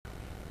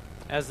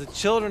As the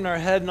children are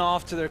heading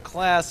off to their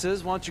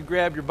classes, why don't you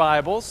grab your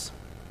Bibles?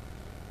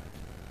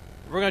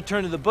 We're going to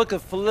turn to the book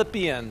of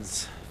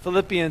Philippians.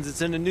 Philippians,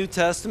 it's in the New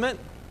Testament.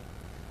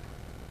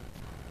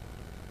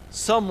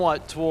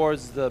 Somewhat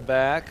towards the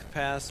back,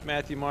 past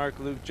Matthew, Mark,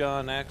 Luke,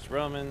 John, Acts,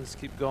 Romans,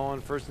 keep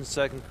going, 1st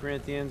and 2nd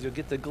Corinthians. You'll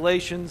get to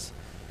Galatians,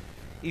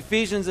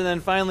 Ephesians, and then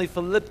finally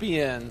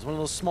Philippians, one of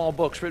those small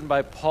books written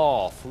by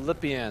Paul,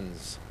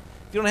 Philippians.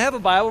 If you don't have a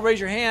Bible, raise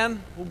your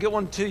hand. We'll get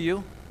one to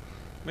you.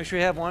 Make sure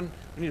you have one.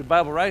 We need a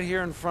Bible right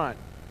here in front.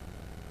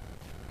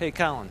 Hey,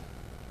 Colin,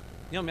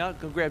 you know me, I'll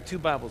go grab 2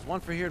 Bibles,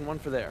 one for here and one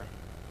for there.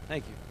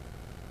 Thank you.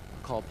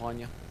 I'll call upon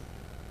you.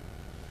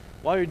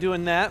 While you're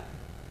doing that,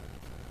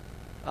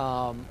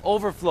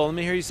 overflow. Let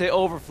me hear you say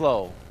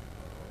overflow.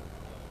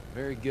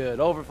 Very good,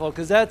 overflow,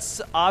 because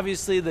that's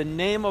obviously the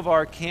name of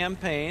our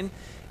campaign,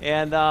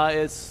 and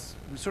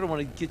we sort of want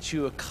to get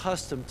you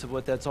accustomed to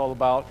what that's all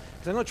about,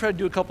 because I'm going to try to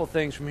do a couple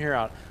things from here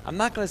out. I'm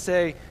not going to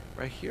say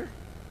right here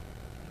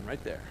and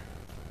right there.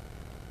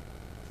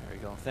 There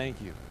you go. Thank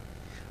you.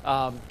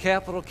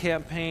 Capital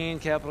campaign.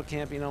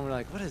 We're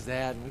like, what is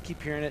that? And we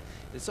keep hearing it.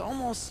 It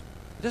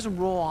doesn't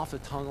roll off the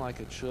tongue like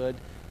it should,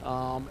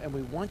 and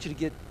we want you to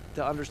get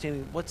to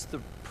understanding what's the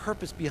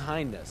purpose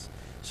behind this.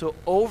 So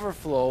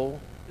overflow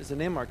is the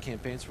name of our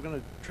campaign, so we're going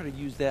to try to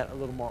use that a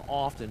little more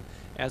often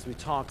as we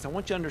talk, because I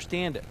want you to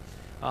understand it,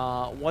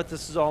 what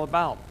this is all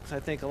about. Because I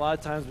think a lot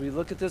of times we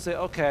look at this and say,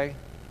 okay,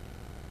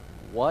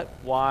 what,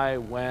 why,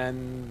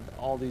 when,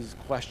 all these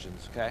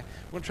questions, okay?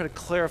 We're going to try to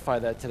clarify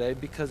that today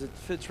because it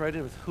fits right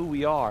in with who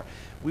we are.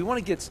 We want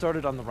to get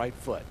started on the right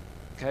foot,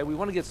 okay? We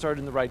want to get started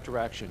in the right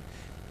direction.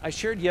 I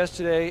shared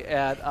yesterday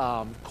at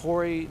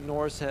Corey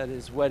Norris had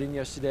his wedding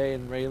yesterday,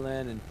 and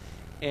Raylan,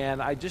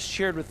 and I just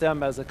shared with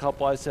them as a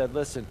couple. I said,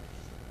 listen,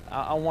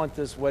 I want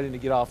this wedding to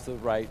get off the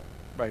right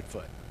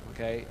foot,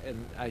 okay?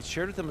 And I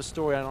shared with them a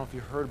story. I don't know if you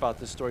heard about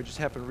this story. It just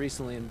happened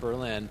recently in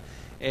Berlin.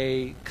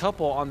 A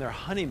couple on their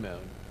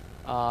honeymoon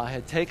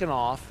had taken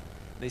off.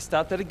 They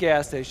stopped at a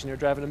gas station. They were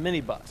driving a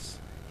minibus.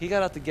 He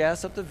got out to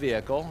gas up the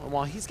vehicle, and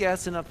while he's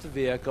gassing up the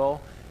vehicle,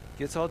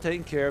 gets all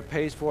taken care of,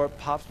 pays for it,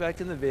 pops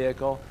back in the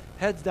vehicle,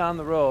 heads down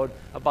the road.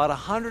 About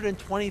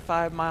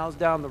 125 miles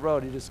down the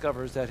road, he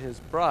discovers that his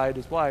bride,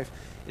 his wife,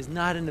 is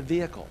not in the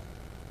vehicle.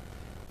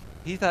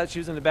 He thought she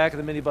was in the back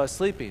of the minibus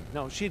sleeping.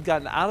 No, she'd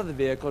gotten out of the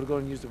vehicle to go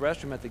and use the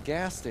restroom at the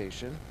gas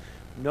station.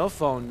 No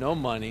phone, no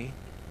money.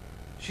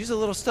 She's a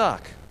little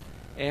stuck.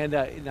 And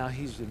now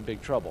he's in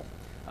big trouble.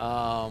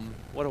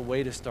 What a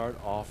way to start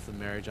off the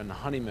marriage on the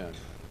honeymoon.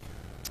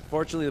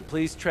 Fortunately, the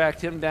police tracked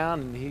him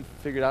down, and he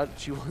figured out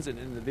she wasn't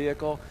in the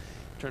vehicle.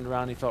 Turned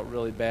around, he felt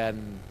really bad,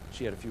 and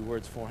she had a few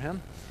words for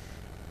him,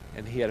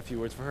 and he had a few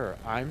words for her.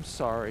 I'm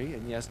sorry,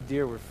 and yes,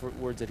 dear were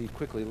words that he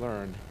quickly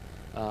learned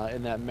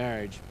in that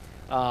marriage.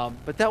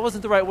 But that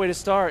wasn't the right way to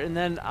start. And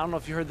then, I don't know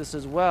if you heard this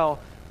as well,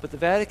 but the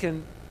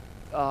Vatican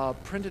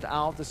printed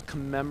out this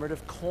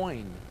commemorative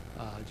coin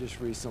just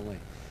recently.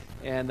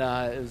 And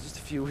it was just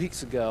a few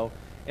weeks ago,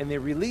 and they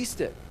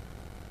released it.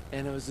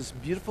 And it was this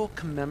beautiful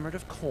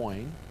commemorative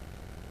coin,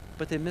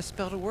 but they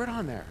misspelled a word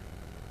on there.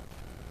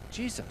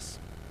 Jesus.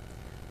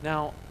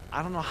 Now,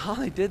 I don't know how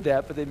they did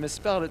that, but they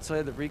misspelled it, so I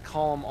had to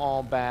recall them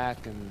all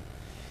back. And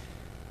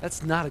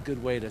that's not a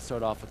good way to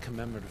start off a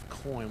commemorative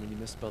coin when you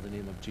misspell the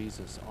name of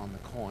Jesus on the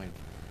coin.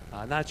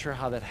 Not sure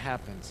how that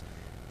happens.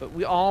 But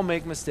we all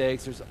make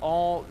mistakes. There's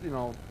all,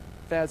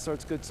 bad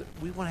starts, good.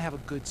 We want to have a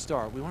good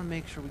start. We want to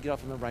make sure we get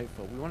off on the right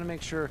foot. We want to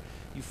make sure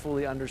you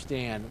fully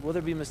understand. Will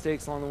there be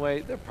mistakes along the way?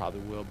 There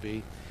probably will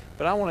be.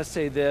 But I want to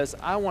say this.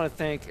 I want to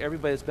thank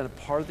everybody that's been a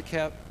part of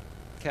the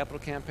capital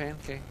campaign,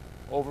 okay?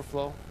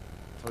 Overflow.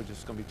 I told you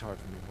it's going to be hard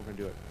for me. We're going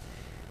to do it.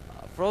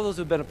 For all those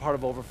who have been a part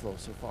of Overflow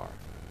so far,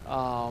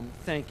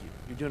 thank you.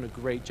 You're doing a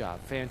great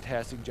job.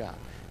 Fantastic job.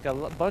 Got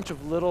a bunch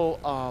of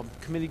little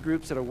committee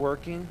groups that are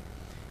working.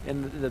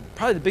 And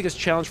probably the biggest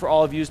challenge for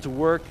all of you is to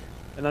work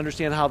and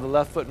understand how the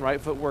left foot and right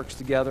foot works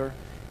together.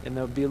 And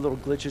there'll be little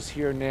glitches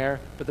here and there.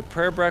 But the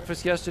prayer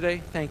breakfast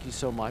yesterday, thank you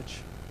so much.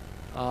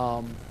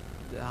 How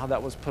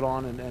that was put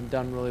on and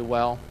done really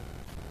well.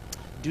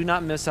 Do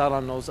not miss out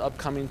on those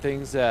upcoming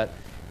things that,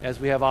 as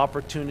we have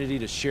opportunity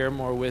to share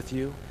more with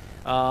you.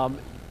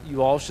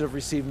 You all should have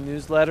received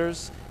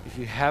newsletters. If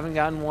you haven't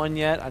gotten one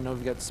yet, I know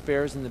we've got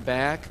spares in the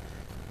back.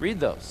 Read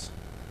those.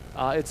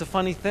 It's a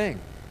funny thing.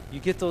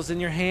 You get those in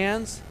your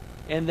hands,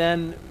 and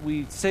then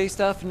we say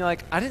stuff, and you're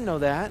like, I didn't know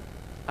that.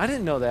 I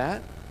didn't know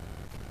that.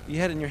 You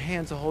had it in your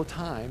hands the whole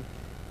time,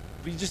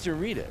 but you just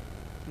didn't read it.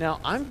 Now,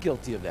 I'm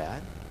guilty of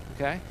that,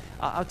 okay?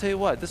 I'll tell you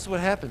what. This is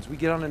what happens. We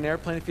get on an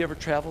airplane. If you ever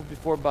traveled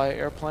before by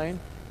airplane,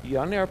 you get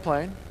on an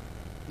airplane.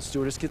 The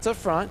stewardess gets up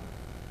front,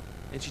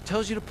 and she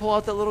tells you to pull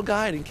out that little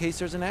guide in case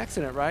there's an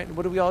accident, right? And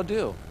what do we all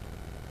do?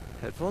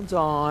 Headphones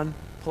on,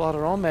 pull out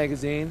our own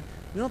magazine.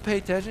 We don't pay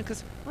attention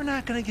because we're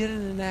not going to get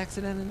in an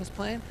accident in this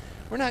plane.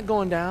 We're not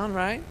going down,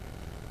 right?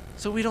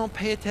 So we don't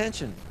pay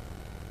attention.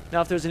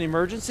 Now, if there's an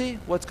emergency,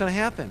 what's going to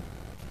happen?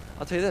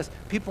 I'll tell you this.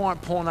 People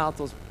aren't pulling out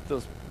those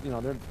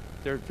they're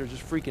they're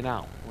just freaking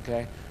out,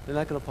 okay? They're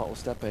not going to pause. Well,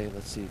 step A,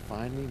 let's see,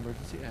 find the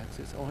emergency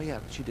exits. Oh, yeah,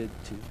 she did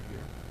too here.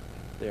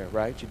 There,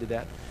 right? She did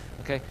that,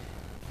 okay?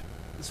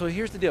 So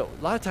here's the deal.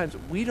 A lot of times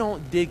we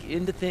don't dig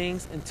into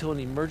things until an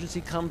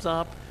emergency comes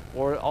up,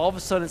 or all of a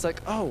sudden it's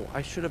like, oh,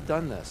 I should have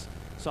done this.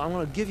 So I'm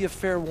going to give you a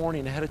fair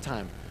warning ahead of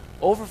time.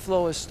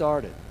 Overflow has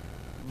started.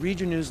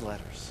 Read your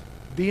newsletters.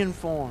 Be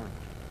informed.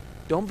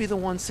 Don't be the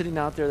one sitting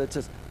out there that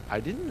says, I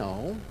didn't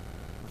know.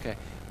 Okay,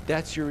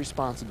 that's your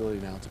responsibility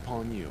now. It's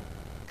upon you.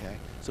 Okay,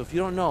 so if you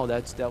don't know,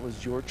 that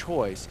was your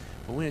choice.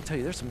 But we're going to tell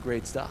you there's some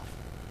great stuff.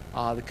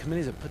 The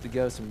committees have put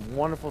together some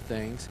wonderful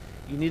things.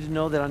 You need to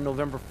know that on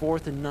November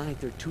 4th and 9th,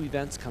 there are 2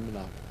 events coming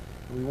up.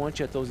 And we want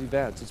you at those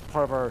events. It's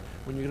part of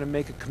when you're going to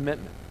make a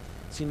commitment.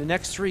 See, in the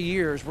next 3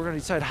 years, we're going to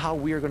decide how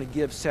we are going to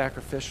give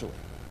sacrificially.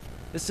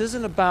 This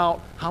isn't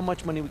about how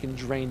much money we can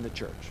drain the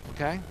church,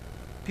 okay?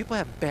 People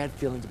have bad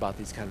feelings about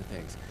these kind of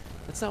things.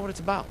 That's not what it's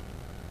about.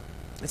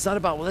 It's not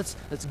about, well,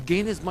 let's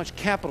gain as much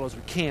capital as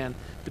we can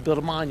to build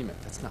a monument.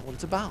 That's not what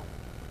it's about.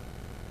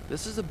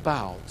 This is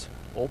about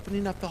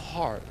opening up the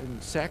heart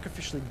and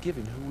sacrificially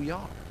giving who we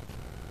are.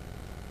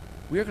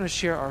 We are going to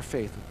share our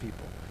faith with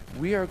people.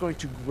 We are going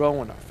to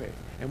grow in our faith,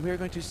 and we are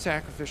going to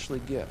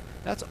sacrificially give.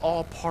 That's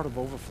all part of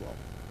overflow.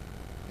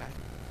 Okay?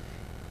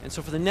 And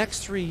so for the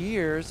next 3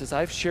 years, as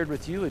I've shared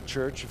with you at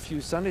church a few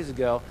Sundays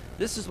ago,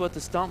 this is what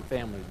the Stump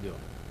family is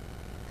doing.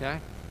 Okay?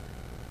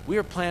 We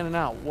are planning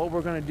out what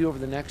we're going to do over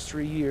the next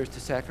 3 years to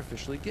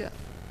sacrificially give.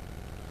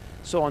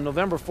 So on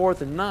November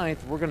 4th and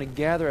 9th, we're going to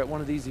gather at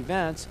one of these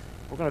events.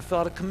 We're going to fill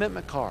out a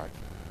commitment card.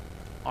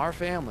 Our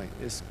family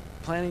is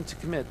planning to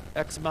commit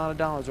X amount of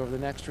dollars over the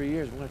next 3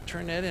 years. We're going to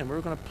turn that in.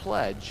 We're going to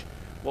pledge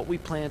what we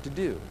plan to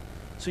do.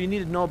 So you need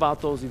to know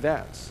about those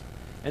events.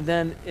 And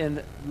then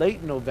in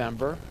late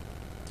November,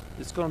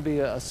 it's going to be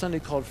a Sunday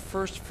called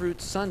First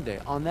Fruit Sunday.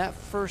 On that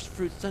First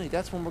Fruit Sunday,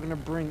 that's when we're going to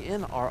bring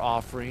in our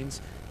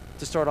offerings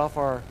to start off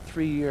our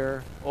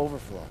 3-year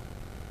overflow.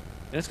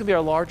 And it's going to be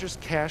our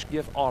largest cash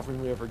gift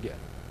offering we ever get.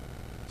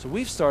 So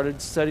we've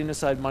started setting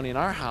aside money in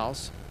our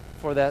house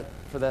for that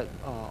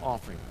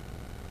offering.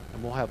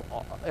 And we'll have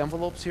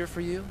envelopes here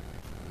for you.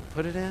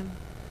 Put it in.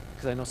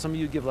 Because I know some of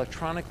you give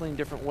electronically in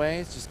different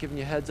ways. Just giving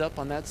you a heads up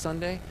on that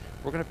Sunday.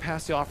 We're going to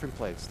pass the offering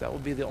plates. That will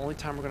be the only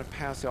time we're going to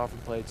pass the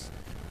offering plates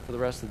for the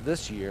rest of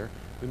this year.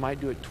 We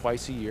might do it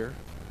twice a year.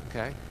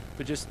 Okay?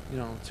 But just,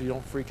 so you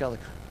don't freak out like,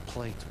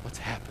 plates, what's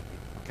happening?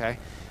 Okay?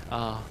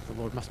 The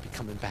Lord must be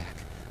coming back.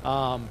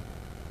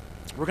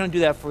 We're going to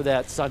do that for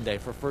that Sunday,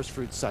 for First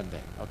Fruit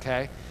Sunday.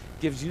 Okay?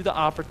 Gives you the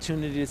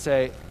opportunity to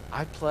say,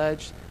 I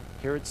pledged.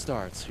 Here it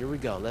starts. Here we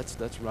go. Let's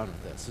run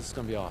with this. This is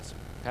going to be awesome.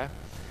 Okay?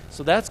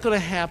 So that's going to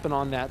happen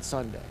on that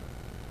Sunday.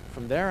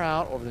 From there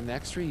out, over the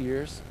next 3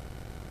 years,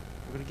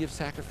 we're going to give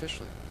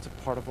sacrificially. It's a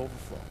part of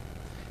overflow.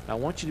 And I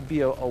want you to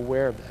be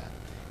aware of that.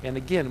 And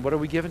again, what are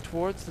we giving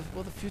towards? The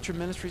future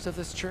ministries of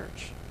this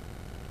church.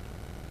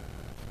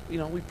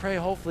 We pray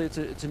hopefully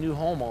it's a new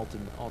home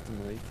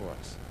ultimately for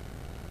us.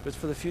 But it's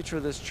for the future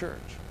of this church.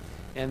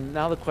 And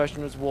now the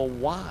question is, well,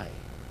 why?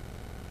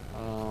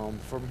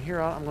 From here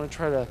on, I'm going to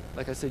try to,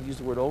 like I said, use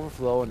the word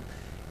overflow,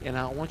 and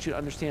I want you to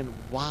understand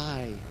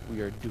why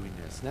we are doing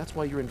this. And that's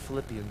why you're in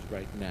Philippians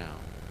right now.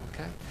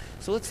 Okay?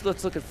 So let's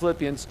look at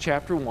Philippians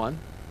chapter 3.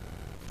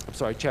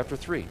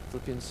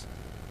 Philippians,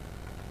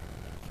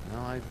 no,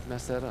 I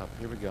messed that up.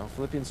 Here we go.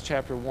 Philippians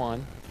chapter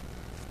 1.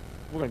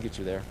 We're going to get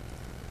you there.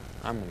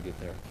 I'm going to get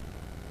there.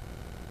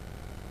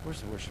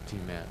 Where's the worship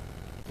team at?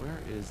 Where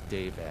is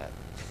Dave at?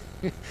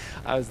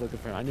 I was looking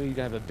for him. I knew you'd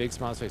have a big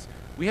smile on his face.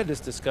 We had this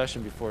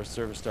discussion before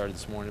service started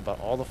this morning about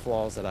all the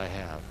flaws that I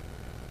have.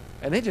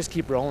 And they just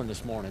keep rolling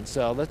this morning.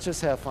 So let's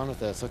just have fun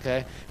with this,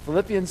 okay?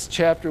 Philippians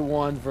chapter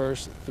 1,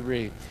 verse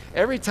 3.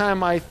 Every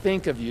time I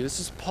think of you, this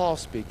is Paul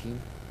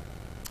speaking,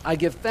 I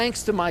give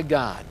thanks to my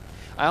God.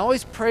 I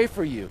always pray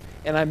for you,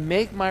 and I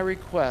make my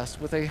request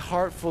with a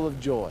heart full of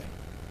joy,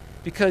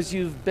 because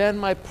you've been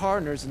my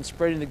partners in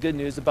spreading the good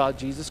news about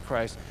Jesus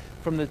Christ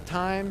from the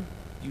time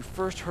you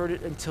first heard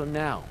it until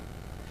now.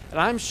 And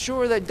I'm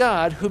sure that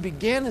God, who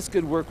began this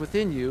good work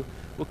within you,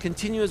 will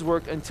continue his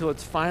work until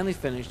it's finally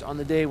finished on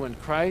the day when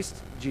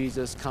Christ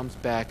Jesus comes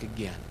back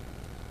again.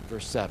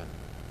 Verse 7.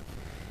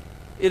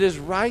 It is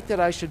right that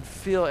I should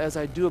feel as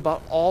I do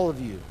about all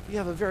of you. You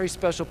have a very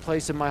special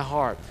place in my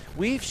heart.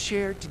 We've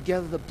shared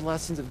together the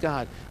blessings of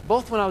God,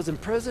 both when I was in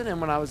prison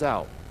and when I was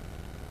out,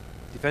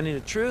 defending the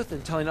truth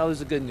and telling others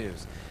the good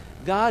news.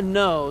 God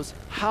knows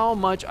how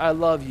much I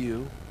love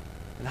you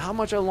and how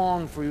much I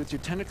long for you with your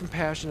tender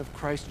compassion of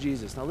Christ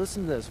Jesus. Now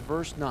listen to this,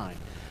 verse 9.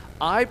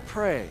 I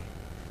pray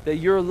that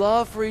your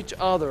love for each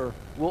other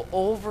will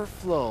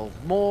overflow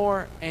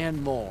more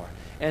and more,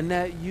 and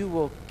that you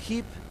will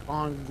keep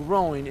on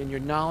growing in your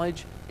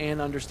knowledge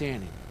and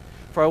understanding.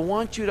 For I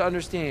want you to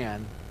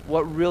understand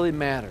what really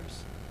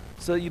matters,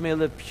 so that you may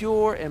live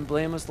pure and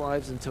blameless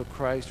lives until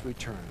Christ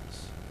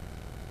returns.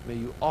 May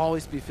you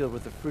always be filled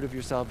with the fruit of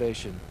your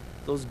salvation,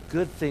 those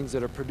good things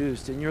that are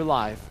produced in your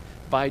life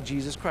by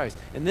Jesus Christ.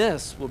 And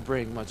this will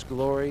bring much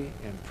glory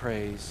and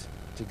praise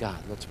to God.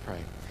 Let's pray.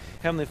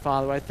 Heavenly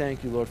Father, I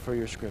thank you, Lord, for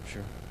your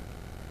scripture.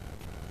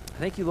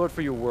 Thank you, Lord,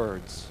 for your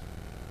words.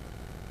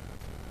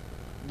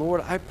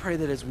 Lord, I pray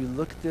that as we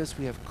look at this,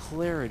 we have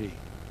clarity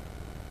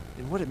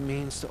in what it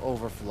means to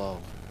overflow.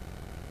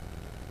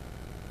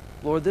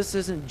 Lord, this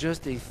isn't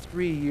just a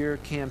 3-year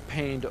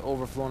campaign to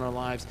overflow in our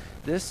lives.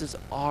 This is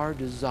our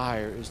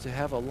desire, is to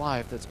have a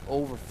life that's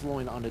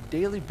overflowing on a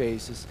daily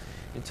basis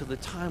until the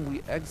time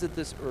we exit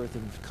this earth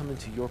and come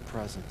into your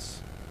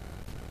presence.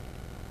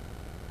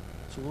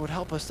 So, Lord,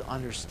 help us to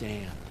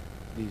understand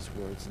these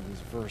words and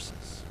these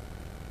verses,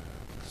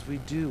 because we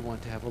do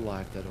want to have a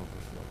life that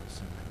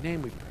overflows. In your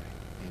name we pray.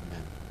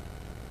 Amen.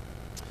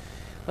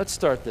 Let's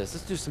start this.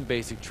 Let's do some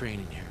basic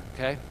training here,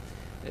 okay?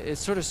 It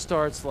sort of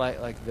starts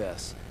like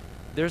this.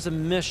 There's a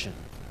mission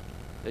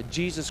that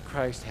Jesus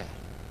Christ had.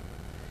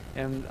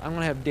 And I'm going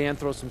to have Dan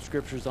throw some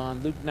scriptures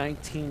on. Luke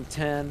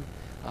 19:10,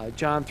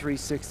 John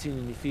 3:16,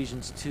 and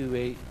Ephesians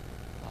 2:8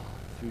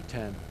 through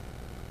 10.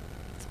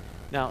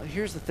 Now,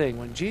 here's the thing.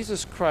 When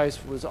Jesus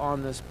Christ was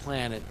on this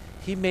planet,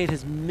 he made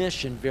his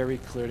mission very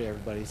clear to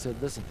everybody. He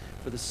said, listen,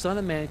 for the Son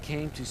of Man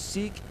came to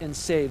seek and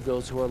save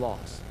those who are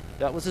lost.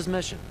 That was his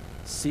mission,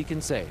 seek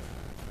and save.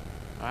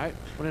 All right?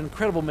 What an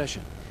incredible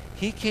mission.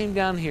 He came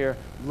down here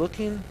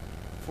looking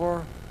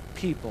for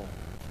people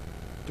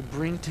to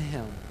bring to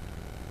him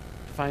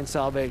to find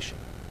salvation.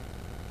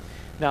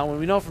 Now,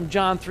 when we know from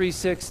John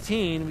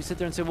 3:16, we sit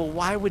there and say, well,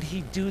 why would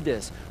he do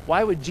this?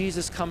 Why would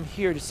Jesus come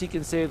here to seek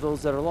and save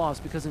those that are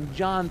lost? Because in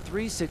John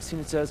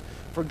 3:16 it says,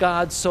 for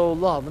God so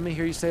loved. Let me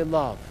hear you say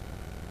love.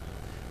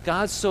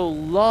 God so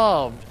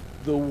loved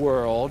the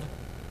world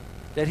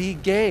that he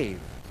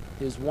gave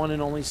his one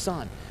and only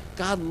Son.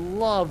 God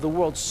loved the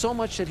world so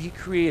much that he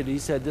created. He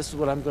said, this is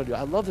what I'm going to do.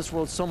 I love this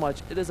world so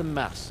much, it is a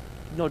mess.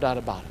 No doubt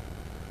about it.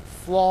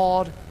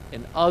 Flawed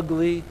and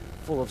ugly,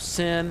 full of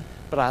sin.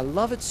 But I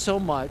love it so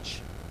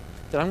much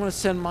that I'm going to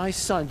send my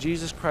Son,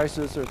 Jesus Christ,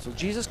 to this earth. So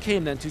Jesus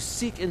came then to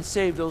seek and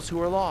save those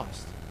who are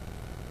lost.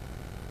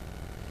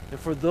 And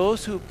for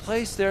those who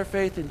place their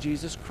faith in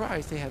Jesus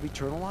Christ, they have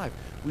eternal life.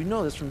 We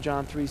know this from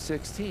John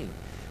 3:16.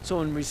 So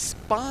in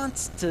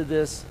response to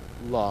this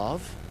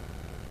love,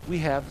 we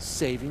have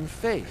saving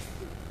faith.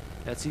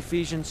 That's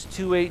Ephesians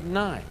 2:8 and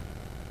 9.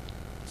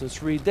 So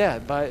let's read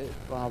that.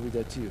 I'll read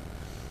that to you.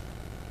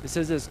 It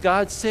says this,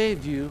 God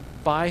saved you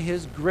by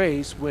his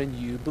grace when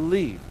you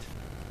believed.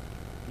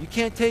 You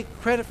can't take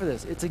credit for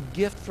this. It's a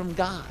gift from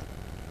God,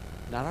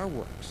 not our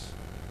works.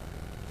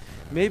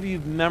 Maybe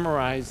you've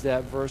memorized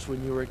that verse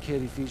when you were a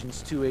kid,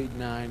 Ephesians 2:8 and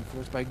 9. For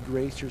it's by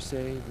grace you're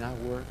saved, not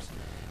works.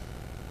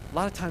 A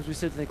lot of times we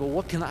sit and think, well,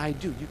 what can I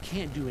do? You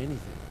can't do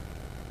anything.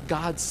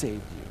 God saved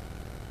you.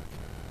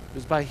 It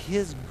was by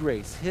his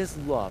grace, his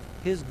love,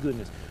 his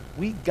goodness.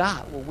 We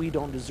got what we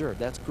don't deserve.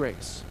 That's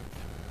grace.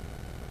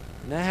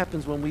 And that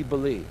happens when we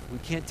believe. We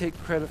can't take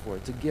credit for it.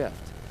 It's a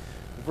gift.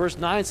 Verse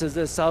 9 says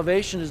this,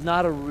 salvation is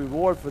not a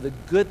reward for the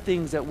good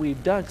things that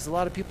we've done, because a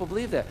lot of people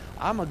believe that.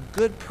 I'm a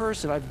good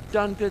person. I've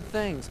done good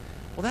things.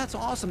 Well, that's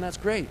awesome. That's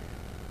great.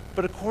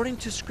 But according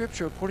to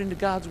Scripture, according to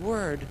God's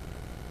Word,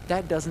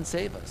 that doesn't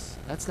save us.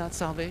 That's not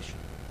salvation.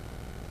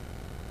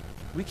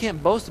 We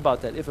can't boast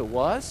about that. If it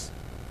was,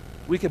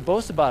 we could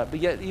boast about it.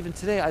 But yet, even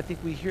today, I think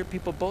we hear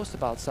people boast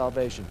about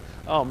salvation.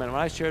 Oh, man, when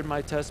I shared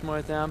my testimony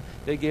with them,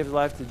 they gave their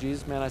life to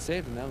Jesus. Man, I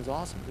saved them. That was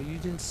awesome. But you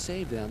didn't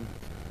save them.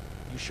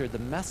 You shared the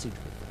message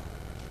with them.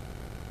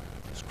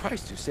 It's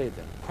Christ who saved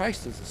them.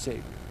 Christ is the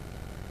Savior.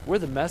 We're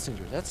the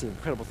messengers. That's the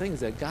incredible thing, is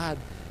that God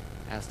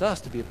asked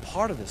us to be a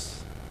part of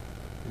this.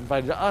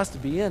 Invited us to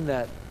be in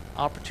that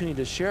opportunity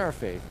to share our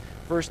faith.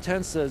 Verse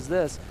 10 says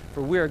this,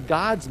 for we are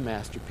God's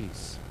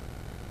masterpiece.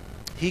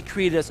 He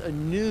created us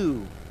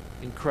anew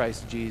in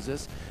Christ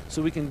Jesus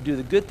so we can do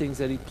the good things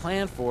that he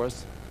planned for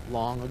us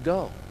long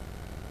ago.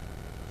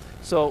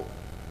 So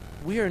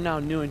we are now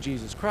new in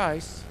Jesus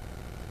Christ.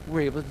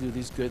 We're able to do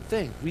these good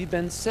things. We've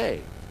been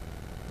saved.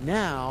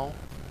 Now,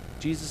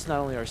 Jesus is not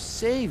only our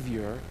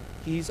Savior,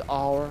 he's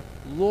our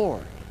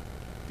Lord.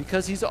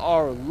 Because he's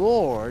our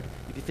Lord,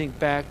 if you think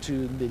back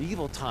to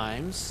medieval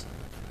times,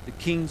 the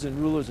kings and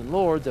rulers and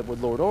lords that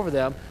would lord over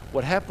them,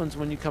 what happens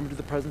when you come to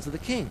the presence of the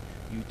king?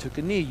 You took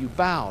a knee, you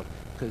bowed,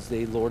 because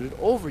they lorded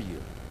over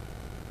you.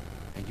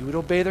 And you would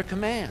obey their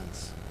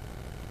commands.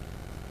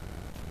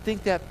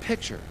 Think that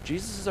picture.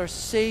 Jesus is our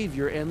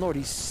Savior and Lord.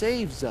 He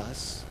saves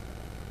us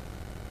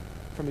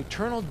from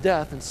eternal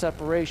death and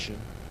separation.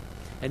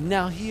 And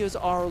now he is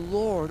our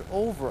Lord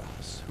over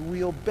us, who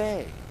we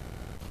obey.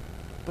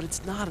 But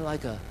it's not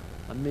like a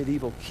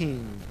medieval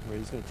king where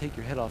he's going to take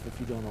your head off if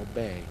you don't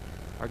obey.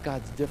 Our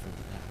God's different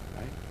than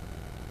that, right?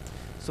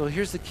 So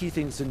here's the key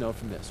things to know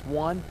from this.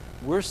 One,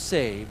 we're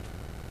saved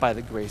by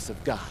the grace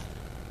of God.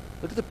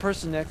 Look at the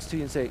person next to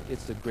you and say,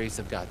 it's the grace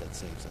of God that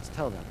saves us.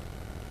 Tell them.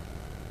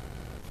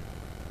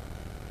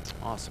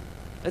 Awesome.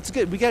 That's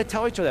good. We got to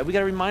tell each other that. We got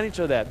to remind each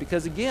other that.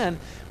 Because again,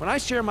 when I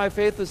share my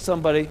faith with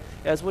somebody,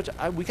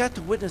 we got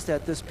to witness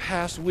that this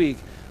past week.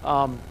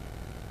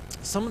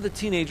 Some of the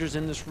teenagers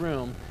in this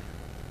room,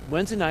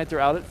 Wednesday night, they're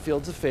out at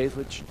Fields of Faith,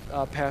 which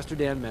Pastor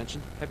Dan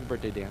mentioned. Happy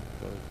birthday, Dan.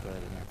 Throw that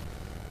in there.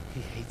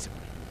 He hates it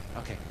when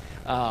I do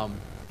that. Okay.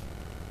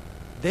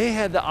 they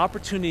had the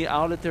opportunity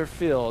out at their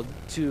field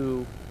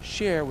to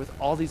share with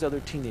all these other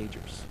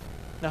teenagers.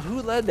 Now,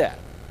 who led that?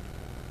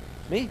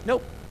 Me?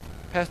 Nope.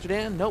 Pastor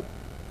Dan? Nope.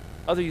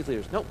 Other youth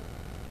leaders? Nope.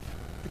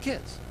 The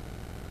kids.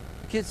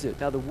 The kids did.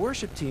 Now, the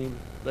worship team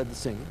led the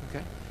singing,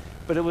 okay?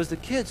 But it was the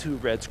kids who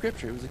read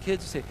Scripture. It was the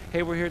kids who say,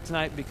 hey, we're here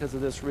tonight because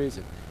of this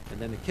reason. And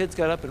then the kids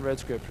got up and read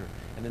Scripture.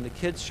 And then the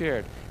kids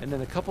shared. And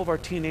then a couple of our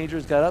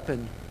teenagers got up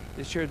and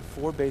they shared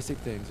 4 basic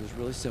things. It was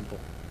really simple.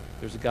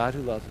 There's a God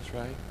who loves us,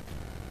 right?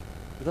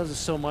 He loves us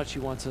so much, he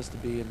wants us to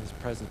be in his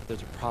presence. But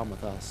there's a problem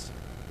with us.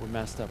 We're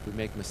messed up. We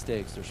make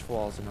mistakes. There's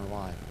flaws in our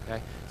life,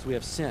 okay? So we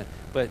have sin.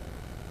 But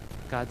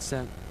God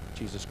sent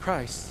Jesus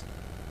Christ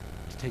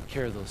to take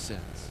care of those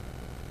sins.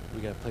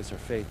 We got to place our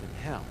faith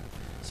in him.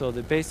 So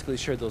they basically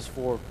shared those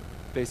 4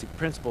 basic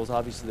principles.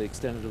 Obviously, they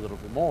extended a little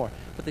bit more.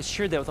 But they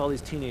shared that with all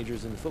these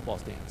teenagers in the football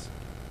stands,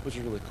 which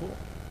is really cool.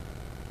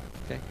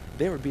 Okay?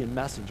 They were being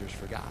messengers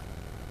for God.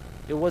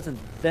 It wasn't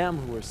them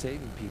who were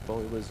saving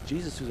people. It was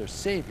Jesus who's their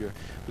Savior,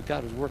 but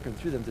God was working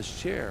through them to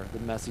share the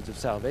message of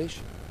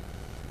salvation.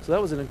 So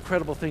that was an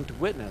incredible thing to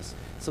witness.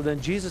 So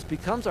then Jesus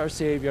becomes our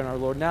Savior and our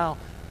Lord. Now,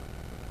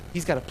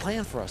 he's got a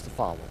plan for us to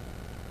follow.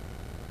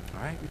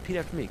 All right? Repeat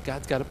after me.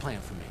 God's got a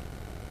plan for me.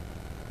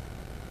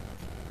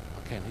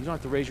 Okay, now you don't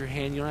have to raise your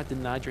hand. You don't have to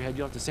nod your head. You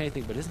don't have to say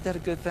anything. But isn't that a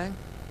good thing?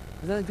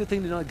 Isn't that a good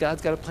thing to know that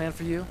God's got a plan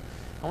for you?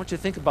 I want you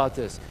to think about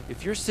this.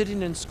 If you're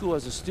sitting in school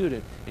as a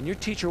student and your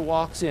teacher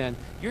walks in,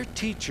 your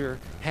teacher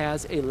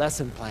has a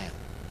lesson plan.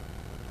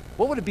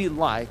 What would it be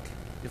like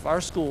if our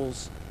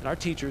schools and our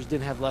teachers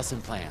didn't have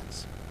lesson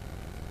plans?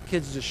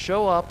 Kids just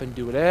show up and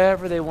do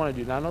whatever they want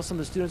to do. Now, I know some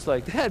of the students are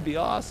like, that'd be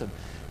awesome.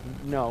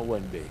 No, it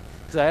wouldn't be.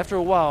 Because after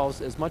a while,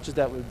 as much as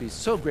that would be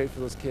so great for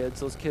those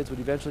kids would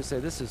eventually say,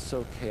 this is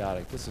so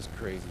chaotic. This is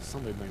crazy.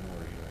 Somebody bring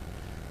order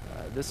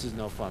here. This is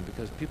no fun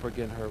because people are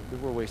getting hurt.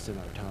 We're wasting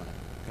our time.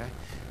 Okay?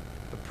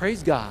 But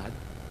praise God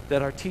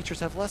that our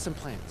teachers have lesson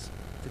plans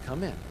to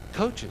come in.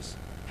 Coaches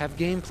have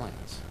game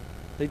plans.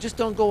 They just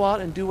don't go out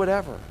and do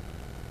whatever.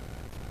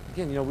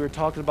 Again, we were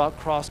talking about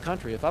cross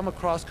country. If I'm a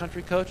cross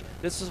country coach,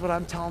 this is what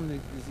I'm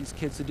telling these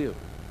kids to do.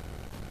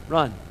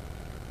 Run.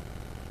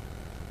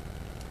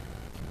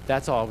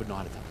 That's all I would know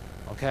how to tell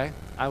them, okay?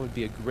 I would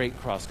be a great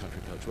cross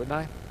country coach, wouldn't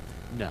I?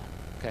 No,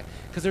 okay?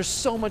 Because there's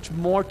so much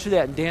more to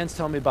that. And Dan's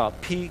telling me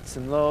about peaks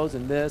and lows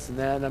and this and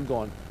that, and I'm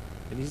going,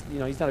 and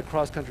he's not a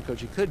cross country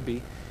coach. He could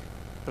be,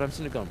 but I'm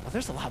sitting there going, well,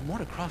 there's a lot more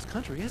to cross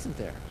country, isn't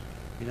there?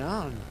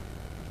 And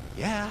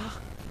yeah.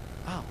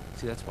 Oh,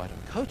 see, that's why I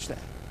don't coach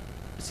that.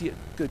 But see, a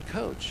good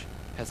coach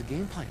has a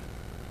game plan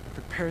and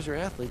prepares their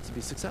athletes to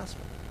be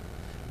successful.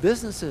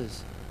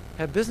 Businesses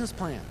have business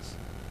plans.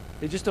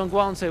 They just don't go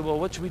out and say, well,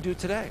 what should we do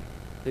today?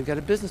 They've got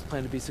a business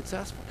plan to be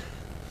successful.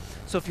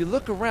 So if you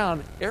look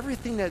around,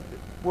 everything that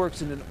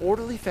works in an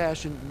orderly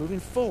fashion moving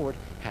forward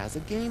has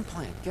a game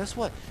plan. Guess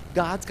what?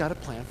 God's got a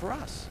plan for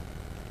us.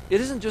 It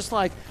isn't just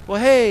like,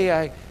 well,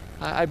 hey,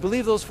 I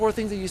believe those 4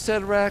 things that you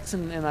said, Rex,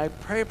 and I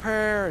pray a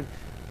prayer, and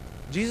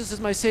Jesus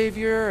is my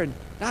Savior, and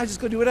now I just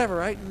go do whatever,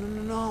 right?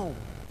 No.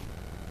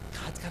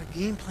 God's got a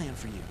game plan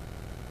for you.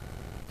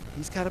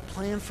 He's got a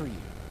plan for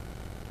you.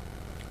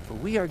 For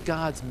we are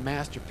God's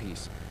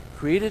masterpiece,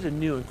 created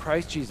anew in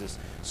Christ Jesus,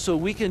 so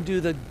we can do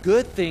the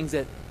good things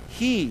that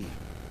he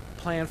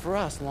planned for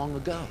us long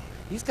ago.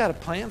 He's got a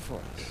plan for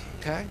us,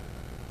 okay?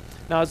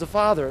 Now, as a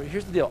father,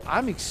 here's the deal.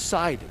 I'm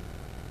excited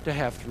to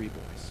have 3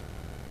 boys,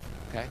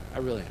 okay? I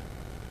really am.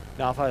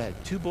 Now, if I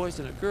had 2 boys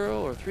and a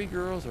girl, or 3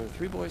 girls, or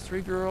 3 boys,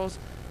 3 girls,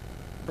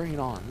 bring it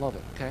on. Love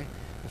it, okay?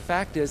 The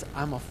fact is,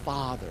 I'm a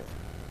father,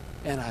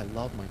 and I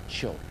love my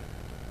children,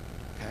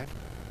 okay?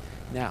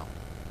 Now,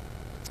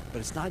 but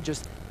it's not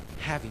just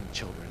having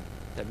children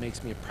that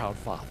makes me a proud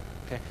father,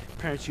 okay?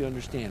 Parents, you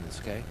understand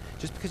this, okay?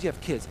 Just because you have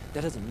kids,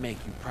 that doesn't make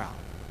you proud,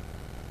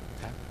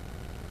 okay?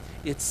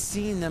 It's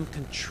seeing them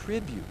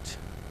contribute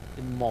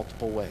in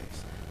multiple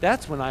ways.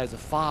 That's when I, as a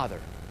father,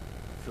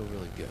 feel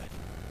really good,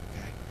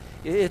 okay?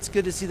 It's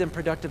good to see them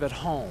productive at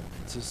home,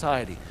 in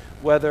society,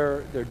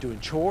 whether they're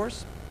doing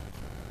chores,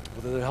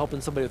 whether they're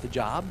helping somebody with a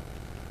job,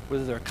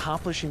 whether they're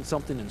accomplishing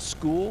something in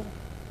school,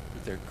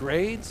 with their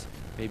grades,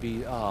 maybe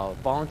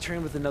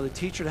volunteering with another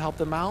teacher to help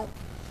them out.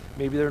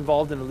 Maybe they're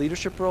involved in a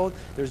leadership role.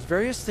 There's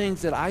various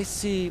things that I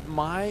see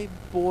my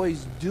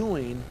boys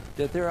doing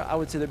that I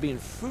would say they're being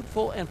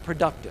fruitful and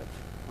productive,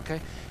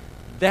 okay?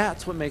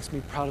 That's what makes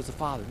me proud as a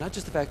father. Not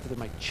just the fact that they're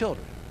my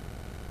children,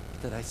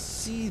 but that I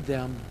see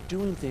them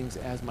doing things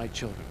as my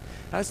children.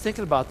 And I was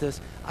thinking about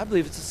this. I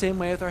believe it's the same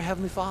way with our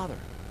Heavenly Father.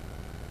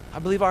 I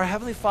believe our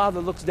Heavenly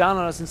Father looks down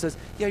on us and says,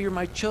 yeah, you're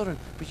my children,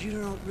 but you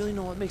don't really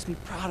know what makes me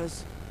proud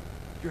as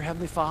your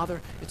Heavenly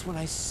Father. It's when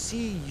I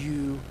see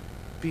you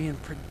being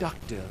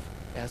productive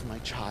as my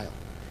child.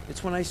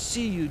 It's when I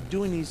see you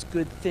doing these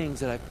good things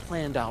that I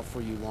planned out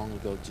for you long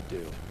ago to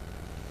do.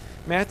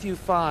 Matthew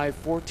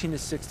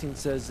 5:14-16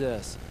 says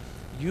this,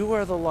 you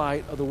are the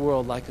light of the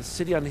world, like a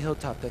city on a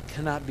hilltop that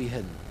cannot be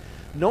hidden.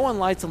 No one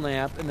lights a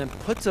lamp and then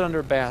puts it under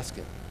a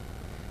basket.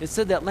 It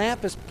said that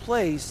lamp is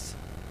placed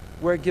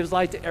where it gives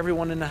light to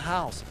everyone in the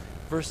house.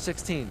 Verse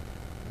 16,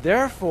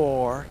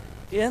 therefore,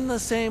 In the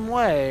same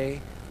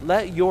way,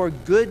 let your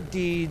good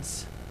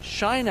deeds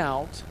shine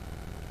out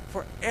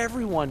for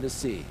everyone to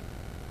see,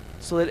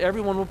 so that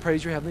everyone will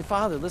praise your Heavenly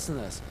Father. Listen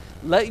to this.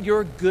 Let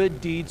your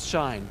good deeds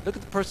shine. Look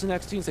at the person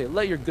next to you and say,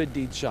 let your good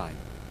deeds shine.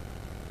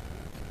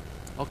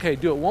 Okay,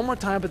 do it one more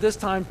time, but this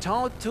time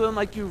tell it to them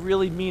like you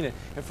really mean it.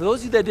 And for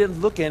those of you that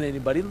didn't look at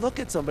anybody, look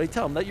at somebody,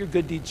 tell them, let your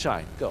good deeds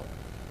shine. Go.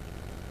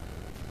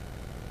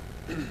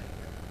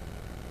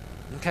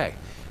 Okay.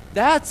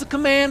 That's a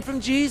command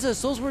from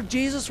Jesus. Those were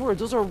Jesus' words.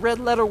 Those are red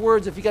letter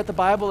words. If you got the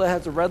Bible that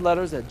has the red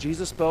letters that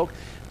Jesus spoke,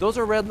 those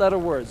are red letter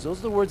words. Those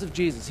are the words of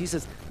Jesus. He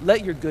says,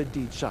 let your good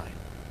deeds shine.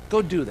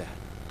 Go do that.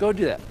 Go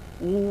do that.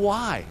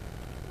 Why?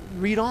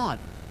 Read on.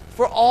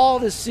 For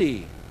all to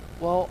see.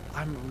 Well,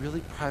 I'm a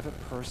really private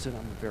person.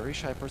 I'm a very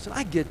shy person.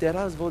 I get that.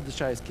 I was voted the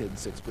shyest kid in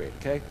 6th grade,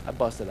 okay? I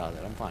busted out of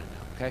that. I'm fine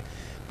now, okay?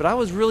 But I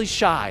was really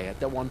shy at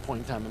that one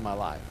point in time in my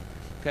life,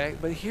 okay?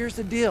 But here's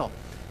the deal.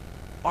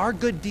 Our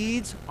good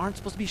deeds aren't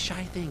supposed to be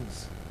shy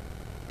things.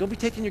 Don't be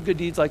taking your good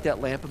deeds like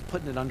that lamp and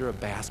putting it under a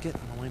basket. I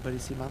don't want anybody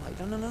to see my light.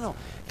 No.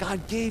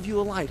 God gave you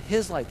a light,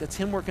 his light. That's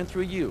him working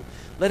through you.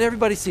 Let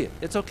everybody see it.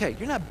 It's okay.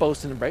 You're not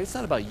boasting and bragging. It's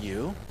not about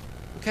you.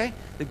 Okay?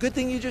 The good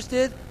thing you just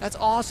did, that's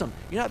awesome.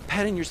 You're not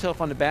patting yourself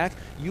on the back.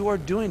 You are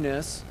doing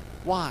this.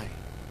 Why?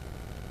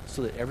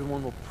 So that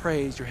everyone will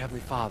praise your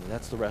Heavenly Father.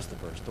 That's the rest of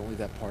the verse. Don't leave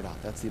that part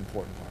out. That's the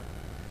important part.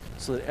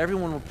 So that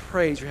everyone will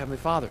praise your Heavenly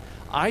Father.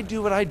 I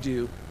do what I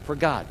do for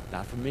God,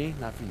 not for me,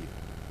 not for you.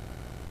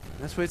 And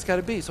that's the way it's got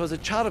to be. So as a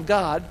child of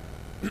God,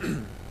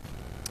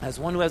 as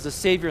one who has a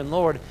Savior and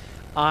Lord,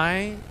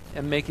 I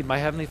am making my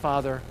Heavenly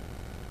Father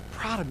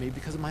proud of me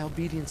because of my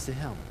obedience to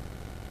him.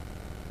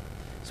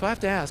 So I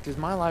have to ask, is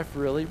my life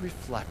really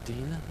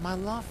reflecting my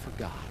love for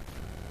God?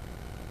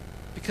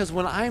 Because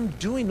when I'm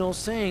doing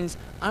those things,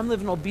 I'm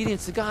living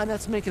obedience to God, and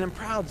that's making him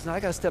proud. So now I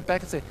got to step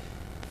back and say,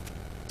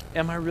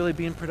 am I really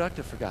being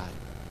productive for God?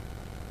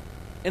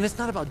 And it's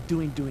not about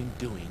doing.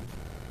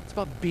 It's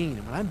about being.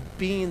 And when I'm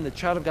being the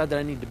child of God that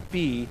I need to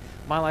be,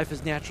 my life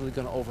is naturally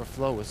going to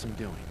overflow with some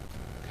doing.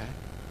 Okay?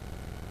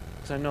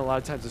 Because I know a lot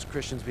of times as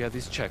Christians we have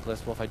these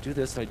checklists. Well, if I do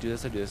this, I do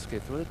this, I do this. Okay,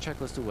 throw the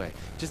checklist away.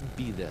 Just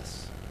be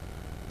this.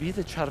 Be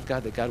the child of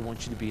God that God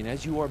wants you to be. And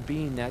as you are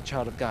being that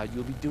child of God,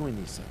 you'll be doing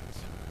these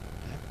things.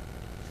 Okay?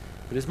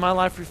 But is my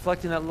life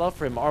reflecting that love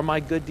for him? Are my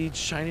good deeds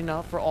shining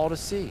out for all to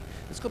see?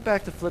 Let's go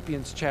back to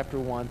Philippians chapter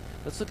 1.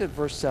 Let's look at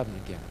verse 7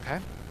 again, okay?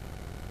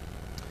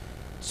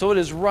 So it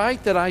is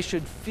right that I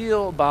should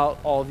feel about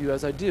all of you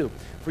as I do,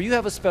 for you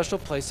have a special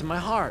place in my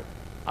heart.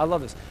 I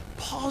love this.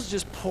 Paul's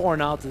just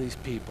pouring out to these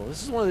people.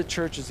 This is one of the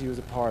churches he was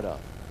a part of.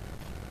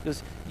 He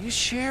goes, you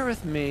share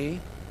with me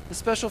the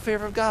special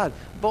favor of God,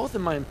 both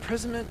in my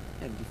imprisonment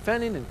and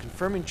defending and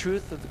confirming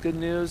truth of the good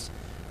news.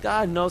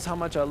 God knows how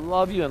much I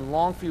love you and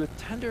long for you with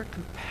tender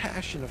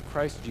compassion of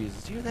Christ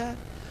Jesus. You hear that?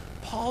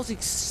 Paul's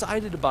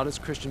excited about his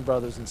Christian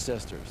brothers and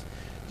sisters.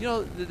 You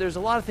know, there's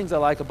a lot of things I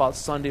like about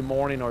Sunday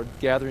morning or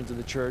gatherings of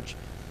the church,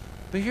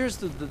 but here's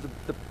the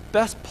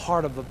best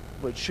part of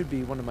what should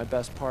be one of my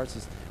best parts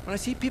is when I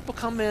see people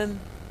come in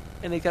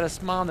and they got a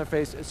smile on their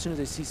face as soon as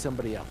they see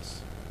somebody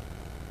else.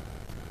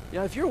 You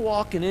know, if you're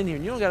walking in here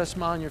and you don't got a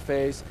smile on your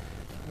face,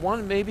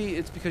 one, maybe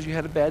it's because you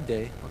had a bad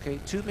day, okay?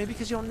 Two, maybe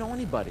because you don't know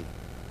anybody,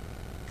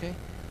 okay?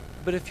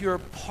 But if you're a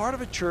part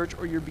of a church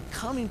or you're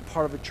becoming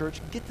part of a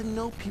church, get to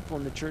know people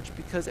in the church,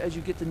 because as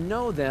you get to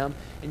know them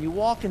and you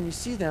walk and you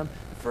see them,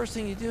 the first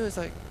thing you do is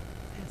like,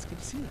 man, it's good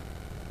to see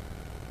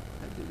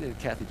them.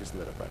 Kathy just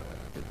lit up right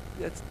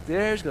away.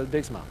 There's a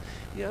big smile.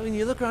 You know, when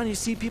you look around and you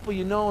see people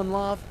you know and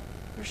love,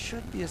 there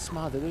should be a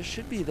smile there. There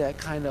should be that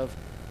kind of,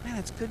 man,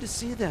 it's good to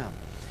see them.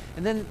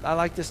 And then I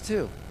like this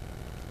too.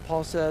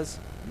 Paul says,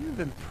 you've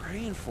been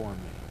praying for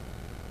me.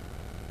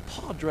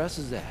 Paul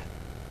addresses that.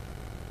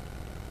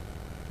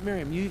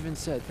 Miriam, you even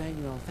said, thank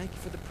you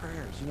for the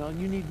prayers. You know,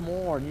 you need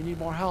more and you need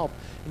more help.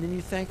 And then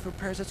you thank for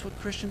prayers. That's what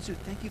Christians do.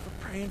 Thank you for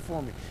praying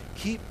for me.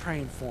 Keep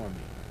praying for me.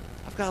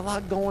 I've got a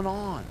lot going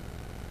on.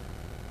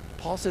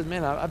 Paul says,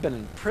 man, I've been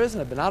in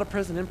prison. I've been out of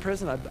prison, in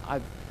prison.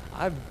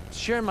 I've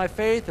shared my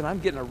faith and I'm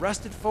getting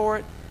arrested for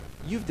it.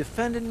 You've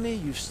defended me.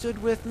 You've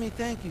stood with me.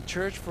 Thank you,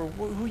 church, for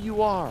who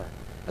you are.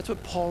 That's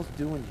what Paul's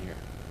doing here.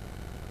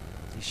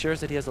 He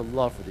shares that he has a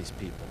love for these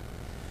people.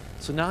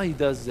 So now he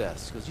does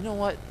this. He goes, you know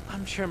what?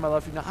 I'm sharing my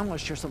love for you. Now I'm going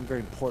to share something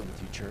very important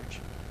with you, church.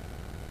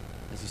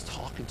 As he's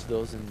talking to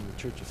those in the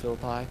church of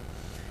Philippi.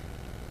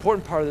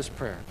 Important part of this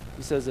prayer.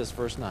 He says this,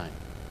 verse 9.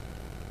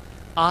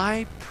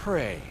 I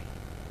pray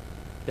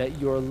that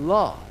your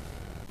love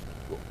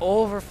will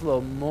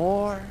overflow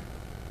more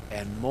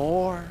and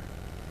more,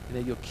 and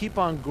that you'll keep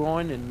on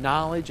growing in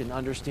knowledge and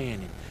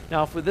understanding.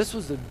 Now, if this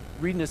was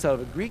reading this out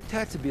of a Greek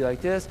text, it'd be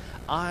like this.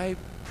 I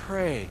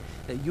pray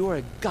that your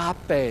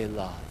agape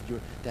love,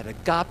 that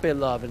agape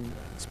love, and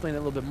explain it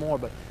a little bit more,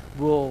 but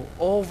will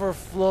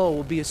overflow,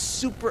 will be a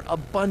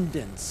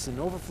superabundance and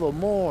overflow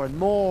more and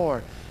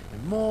more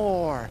and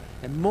more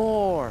and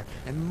more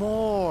and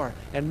more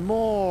and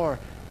more.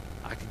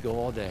 I could go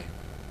all day,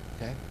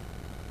 okay?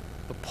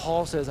 But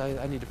Paul says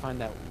I need to find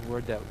that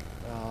word that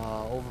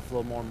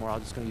overflow more and more.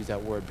 I'm just going to use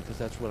that word because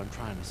that's what I'm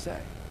trying to say.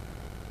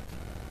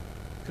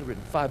 Could have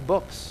written 5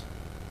 books,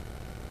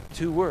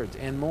 2 words,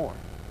 and more.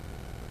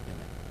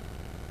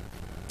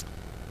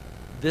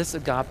 This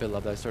agape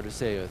love that I started to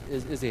say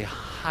is a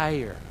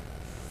higher,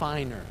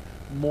 finer,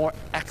 more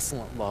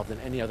excellent love than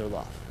any other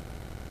love.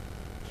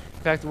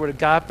 In fact, the word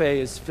agape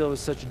is filled with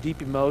such deep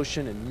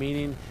emotion and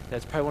meaning that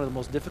it's probably one of the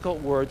most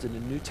difficult words in the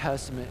New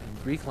Testament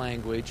and Greek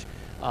language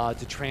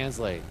to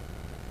translate.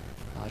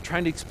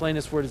 Trying to explain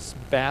this word has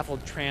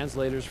baffled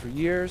translators for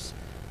years,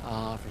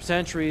 for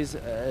centuries.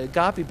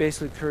 Agape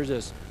basically occurs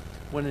as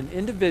when an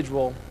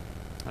individual,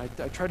 I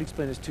tried to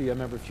explain this to you, I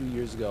remember a few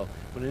years ago,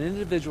 when an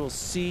individual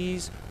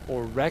sees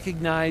or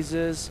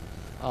recognizes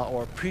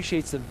or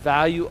appreciates the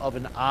value of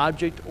an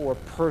object or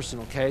person,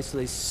 okay? So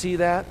they see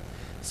that.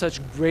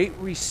 Such great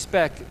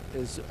respect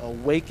is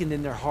awakened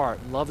in their heart.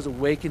 Love is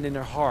awakened in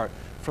their heart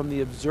from the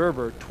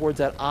observer towards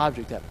that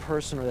object, that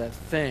person, or that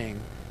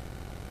thing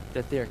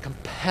that they're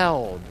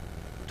compelled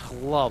to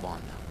love on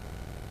them,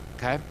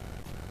 okay?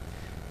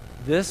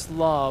 This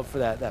love for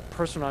that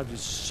person or object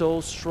is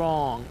so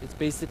strong, it's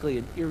basically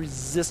an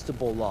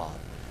irresistible love.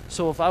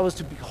 So if I was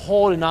to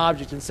behold an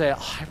object and say,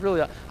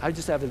 I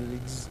just have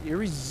an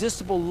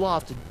irresistible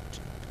love to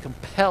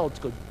compelled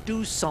to go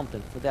do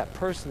something for that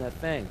person, that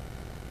thing.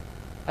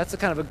 That's the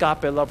kind of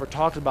agape love we're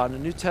talking about. In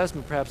the New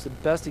Testament, perhaps the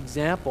best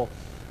example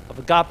of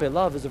agape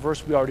love is the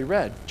verse we already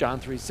read, John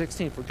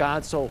 3:16. For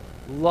God so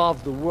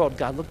loved the world.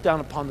 God looked down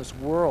upon this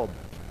world,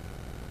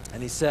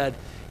 and he said,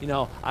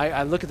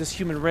 I look at this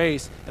human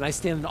race, and I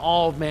stand in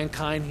awe of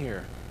mankind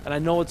here. And I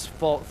know it's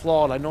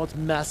flawed. I know it's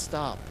messed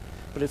up.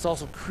 But it's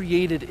also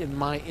created in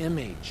my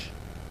image.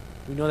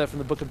 We know that from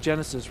the book of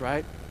Genesis,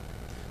 right?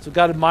 So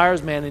God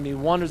admires man, and he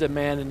wonders at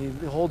man, and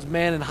he holds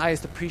man in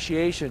highest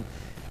appreciation,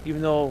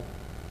 even though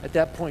at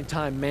that point in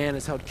time, man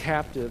is held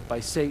captive by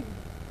Satan.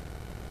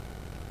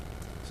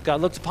 So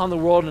God looks upon the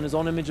world in his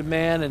own image of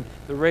man, and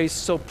the race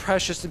so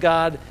precious to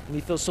God, and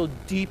he feels so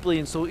deeply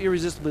and so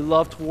irresistibly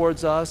loved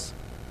towards us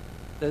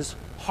that his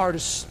heart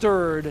is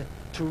stirred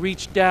to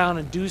reach down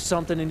and do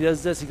something, and he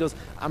does this. He goes,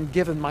 I'm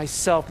giving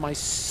myself, my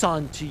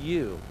son, to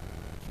you.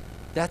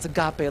 That's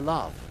agape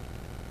love.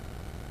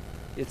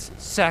 It's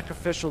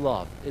sacrificial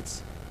love.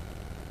 It's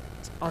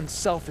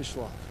unselfish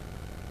love.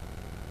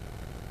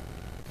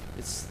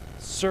 It's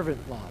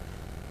servant love.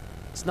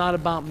 It's not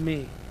about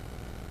me.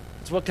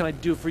 It's what can I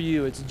do for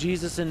you. It's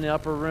Jesus in the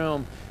upper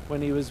room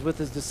when he was with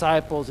his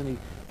disciples, and he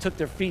took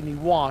their feet and he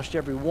washed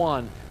every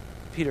one.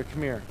 Peter,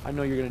 come here. I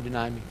know you're going to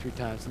deny me 3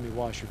 times. Let me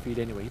wash your feet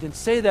anyway. He didn't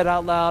say that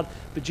out loud,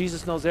 but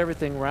Jesus knows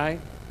everything,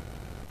 right?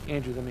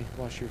 Andrew, let me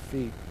wash your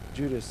feet.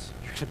 Judas,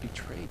 you're going to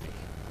betray me.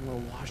 I'm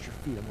going to wash your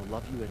feet. I'm going to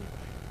love you anyway.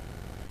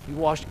 He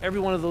washed every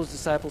one of those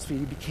disciples' feet.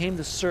 He became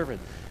the servant.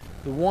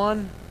 The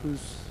one we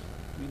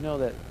know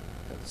that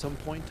at some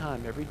point in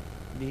time, every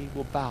knee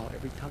will bow,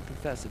 every tongue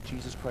confess that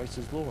Jesus Christ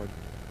is Lord.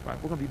 Right?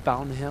 We're going to be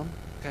bound to him,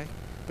 okay?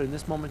 But in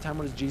this moment in time,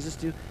 what does Jesus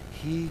do?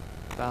 He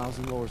bows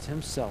and lowers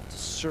himself to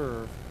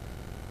serve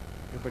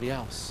everybody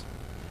else.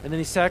 And then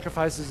he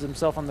sacrifices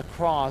himself on the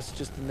cross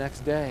just the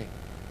next day.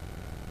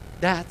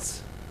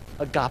 That's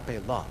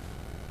agape love.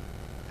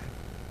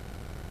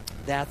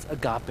 That's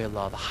agape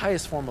love, the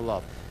highest form of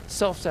love.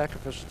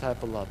 Self-sacrificial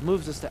type of love.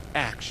 Moves us to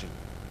action.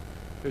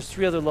 There's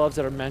 3 other loves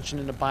that are mentioned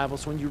in the Bible.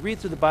 So when you read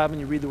through the Bible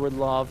and you read the word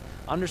love,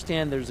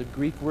 understand there's a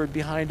Greek word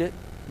behind it.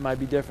 It might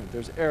be different.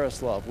 There's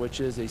eros love, which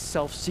is a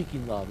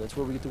self-seeking love. That's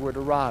where we get the word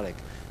erotic.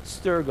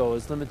 Sturgo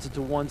is limited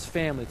to one's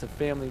family. It's a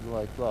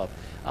family-like love.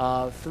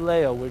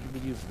 Phileo, we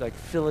use like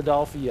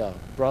Philadelphia,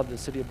 the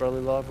city of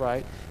brotherly love,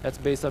 right? That's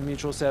based on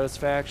mutual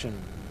satisfaction.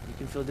 You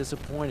can feel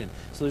disappointed.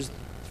 So there's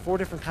 4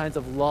 different kinds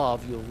of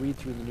love you'll read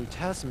through in the New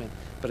Testament.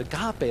 But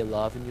agape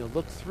love, and you'll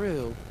look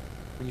through,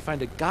 when you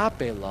find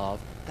agape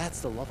love,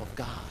 that's the love of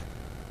God.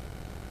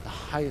 The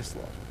highest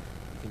love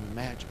you can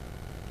imagine.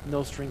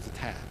 No strings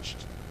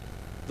attached.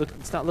 Look,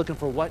 it's not looking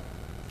for what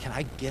can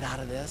I get out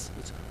of this.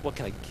 It's what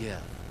can I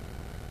give.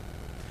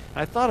 And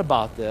I thought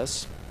about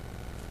this,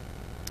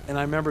 and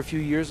I remember a few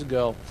years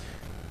ago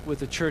with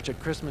the church at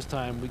Christmas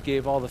time, we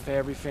gave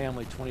every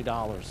family $20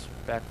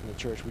 back from the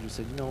church. We just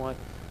said, you know what?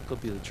 Go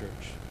be the church.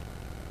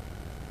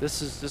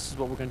 This is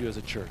what we're going to do as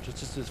a church. It's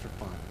just this for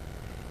fun.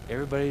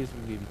 Everybody's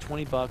going to give you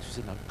 $20. We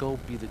said, now go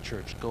be the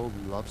church. Go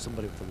love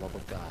somebody with the love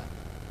of God.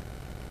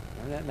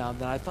 Now,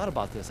 then I thought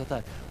about this. I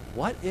thought,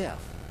 what if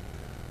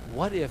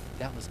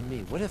that was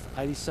me? What if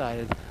I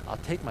decided I'll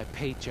take my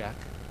paycheck,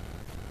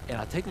 and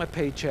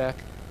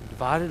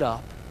divide it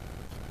up,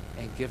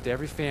 and give to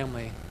every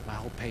family my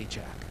whole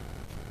paycheck?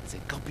 And say,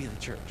 go be the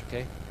church,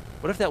 okay?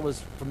 What if that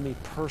was for me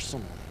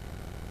personally?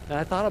 And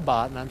I thought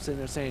about it, and I'm sitting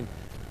there saying,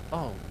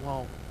 oh,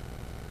 well,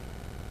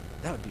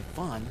 that would be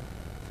fun.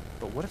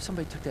 But what if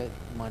somebody took that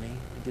money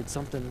and did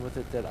something with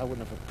it that I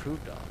wouldn't have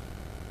approved of?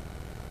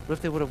 What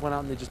if they would have went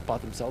out and they just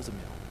bought themselves a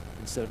meal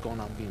instead of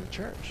going out and being a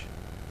church?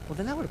 Well,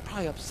 then that would have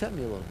probably upset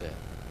me a little bit.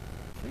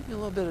 Made me a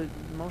little bit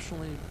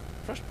emotionally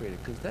frustrated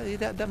because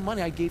that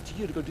money I gave to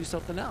you to go do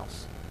something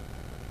else.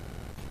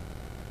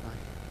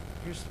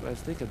 here's what I was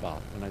thinking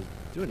about when I was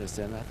doing this,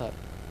 and I thought,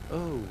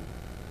 oh,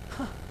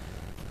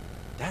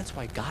 that's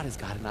why God is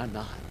God and I'm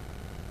not.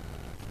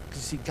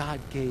 Because you see, God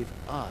gave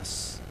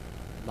us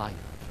life.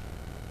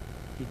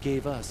 He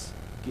gave us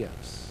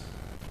gifts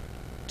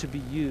to be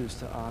used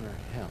to honor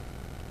him.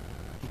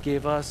 He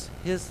gave us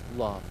his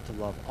love to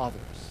love others.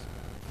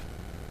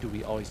 Do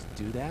we always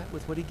do that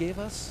with what he gave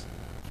us?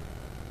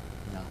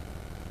 No.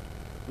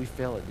 We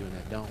fail at doing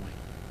that, don't we?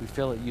 We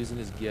fail at using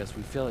his gifts.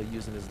 We fail at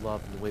using his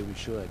love in the way we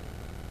should.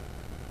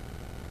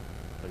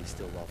 But he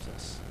still loves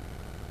us.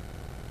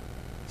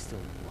 He still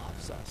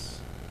loves us.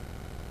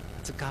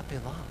 That's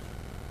agape love.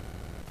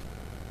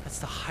 That's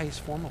the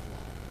highest form of love.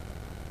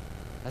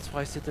 That's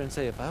why I sit there and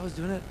say, if I was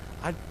doing it,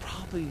 I'd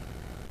probably,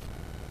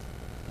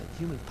 that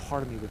human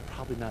part of me would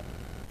probably not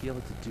be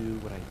able to do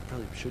what I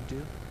probably should do.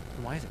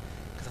 And why is it?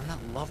 Because I'm not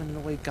loving in the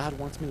way God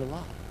wants me to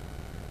love.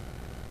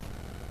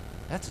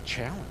 That's a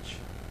challenge,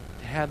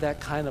 to have that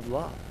kind of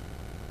love.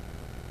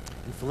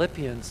 In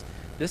Philippians,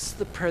 this is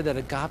the prayer that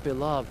agape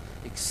love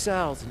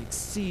excels and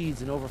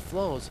exceeds and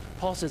overflows.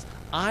 Paul says,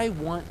 I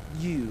want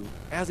you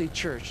as a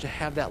church to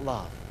have that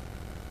love.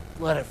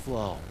 Let it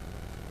flow.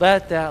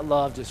 Let that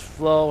love just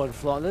flow and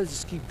flow. Let's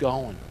just keep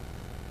going.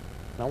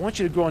 And I want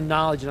you to grow in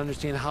knowledge and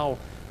understand how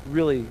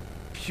really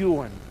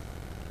pure and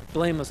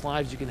blameless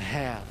lives you can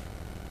have.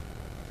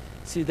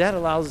 See, that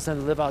allows us then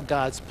to live out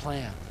God's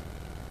plan.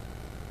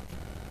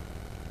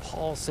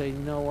 Paul saying,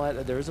 you know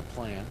what? There is a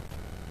plan.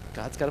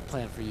 God's got a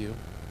plan for you. You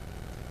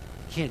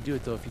can't do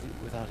it, though,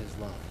 without his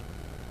love.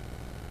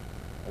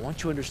 I want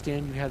you to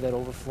understand you have that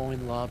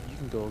overflowing love. You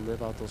can go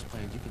live out those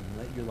plans. You can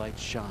let your light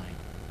shine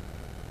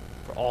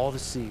for all to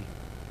see,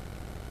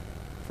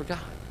 for God,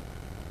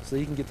 so that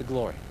you can get the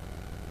glory.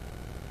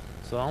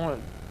 So I want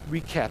to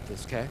recap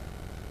this, okay?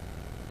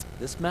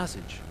 This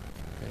message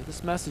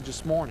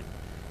this morning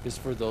is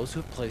for those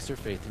who have placed their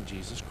faith in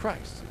Jesus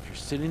Christ. If you're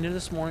sitting here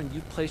this morning,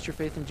 you've placed your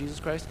faith in Jesus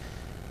Christ,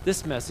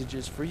 this message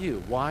is for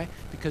you. Why?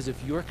 Because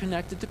if you're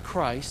connected to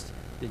Christ,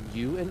 then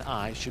you and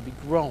I should be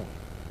growing.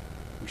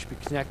 We should be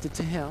connected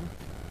to him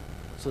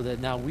so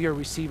that now we are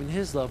receiving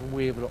his love and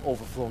we're able to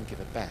overflow and give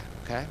it back,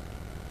 okay?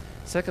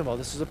 Second of all,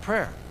 this is a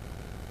prayer.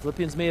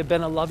 Philippians may have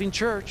been a loving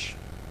church,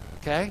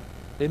 okay?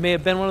 They may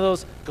have been one of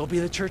those go be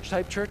the church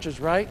type churches,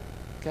 right?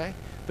 Okay?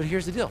 But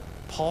here's the deal.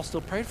 Paul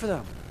still prayed for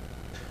them.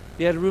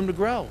 They had room to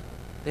grow.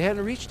 They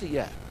hadn't reached it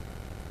yet.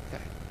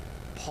 Okay?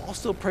 Paul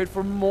still prayed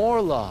for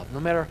more love. No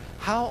matter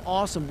how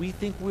awesome we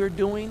think we're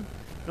doing,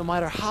 no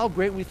matter how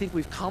great we think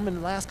we've come in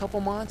the last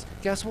couple months,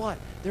 guess what?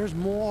 There's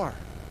more.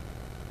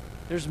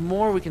 There's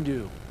more we can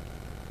do.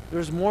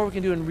 There's more we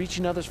can do in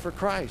reaching others for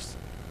Christ.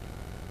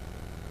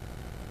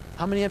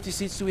 How many empty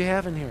seats do we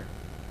have in here?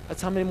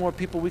 That's how many more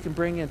people we can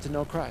bring in to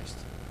know Christ.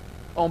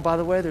 Oh, and by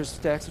the way, there's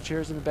stacks of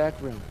chairs in the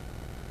back room.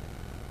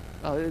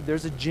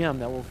 There's a gym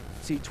that will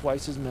seat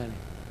twice as many.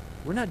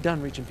 We're not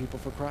done reaching people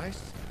for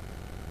Christ.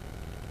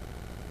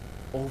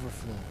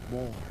 Overflow,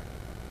 more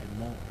and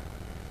more.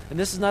 And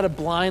this is not a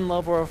blind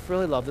love or a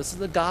frilly love. This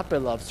is agape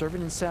love,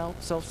 serving and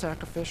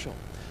self-sacrificial.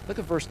 Look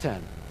at verse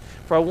 10.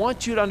 For I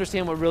want you to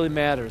understand what really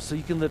matters, so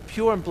you can live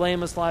pure and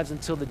blameless lives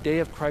until the day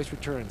of Christ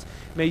returns.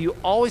 May you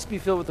always be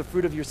filled with the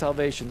fruit of your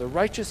salvation, the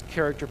righteous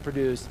character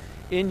produced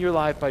in your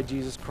life by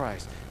Jesus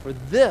Christ. For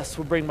this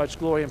will bring much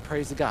glory and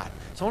praise to God.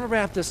 So I want to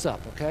wrap this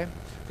up, okay?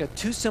 We've got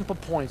two simple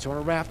points. I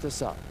want to wrap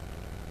this up.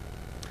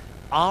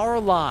 Our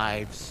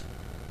lives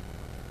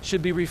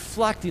should be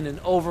reflecting an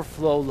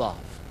overflow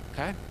love,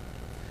 okay?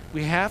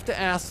 We have to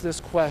ask this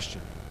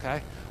question,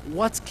 okay?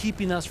 What's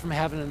keeping us from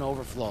having an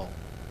overflow?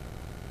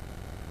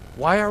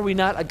 Why are we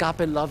not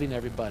agape loving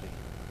everybody?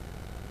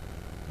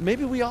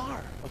 Maybe we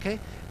are, okay?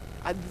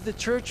 The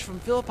church from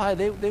Philippi,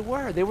 they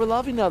were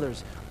loving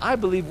others. I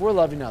believe we're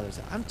loving others.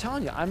 I'm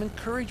telling you, I'm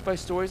encouraged by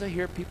stories I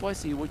hear, people I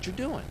see, what you're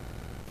doing,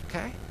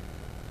 okay?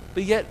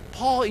 But yet,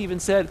 Paul even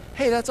said,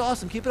 hey, that's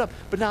awesome, keep it up.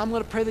 But now I'm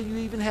going to pray that you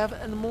even have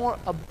a more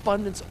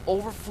abundance,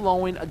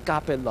 overflowing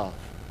agape love.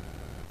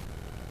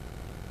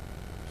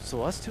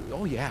 So us too,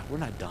 oh yeah, we're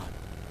not done.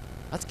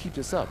 Let's keep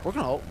this up. We're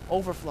going to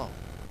overflow.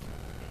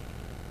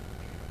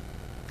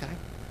 Okay?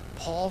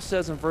 Paul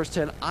says in verse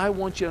 10, I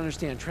want you to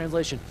understand,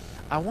 translation,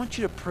 I want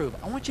you to prove,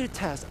 I want you to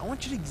test, I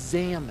want you to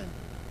examine.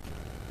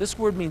 This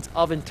word means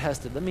oven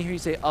tested. Let me hear you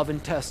say oven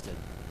tested.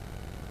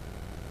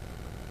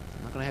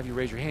 I'm not going to have you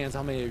raise your hands.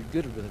 How many are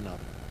good with an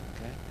oven?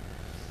 Okay?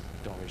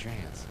 Don't raise your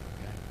hands.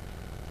 Okay?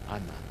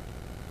 I'm not.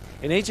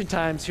 In ancient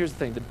times, here's the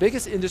thing. The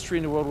biggest industry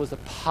in the world was the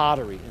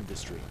pottery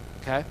industry.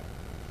 Okay?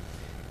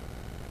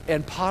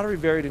 And pottery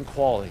varied in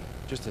quality,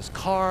 just as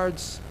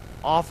cards,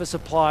 office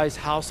supplies,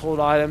 household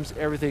items,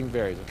 everything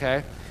varies,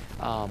 okay?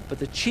 But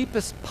the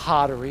cheapest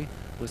pottery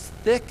was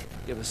thick,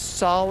 it was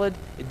solid,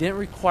 it didn't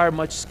require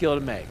much skill to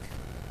make.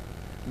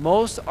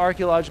 Most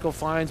archaeological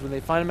finds, when they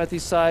find them at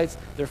these sites,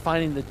 they're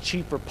finding the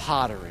cheaper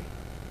pottery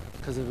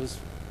because it was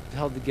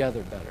held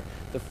together better.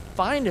 The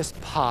finest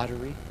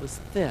pottery was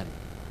thin,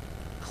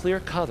 clear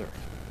color,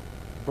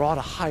 brought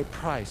a high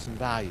price and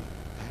value.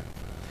 Okay?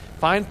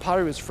 Fine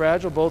pottery was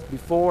fragile both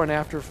before and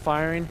after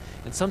firing,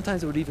 and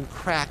sometimes it would even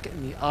crack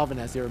in the oven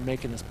as they were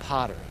making this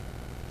pottery.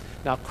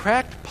 Now,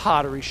 cracked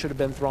pottery should have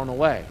been thrown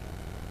away,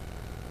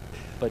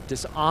 but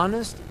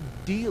dishonest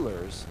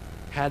dealers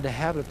had the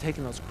habit of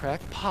taking those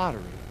cracked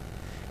pottery,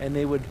 and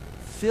they would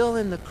fill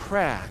in the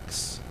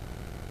cracks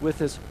with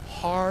this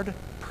hard,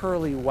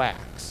 pearly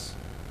wax.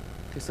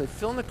 Okay, so they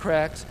fill in the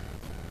cracks.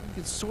 You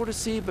could sort of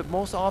see, but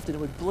most often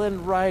it would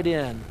blend right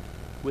in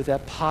with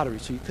that pottery,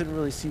 so you couldn't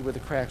really see where the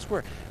cracks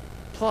were.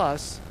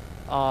 Plus,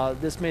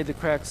 this made the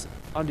cracks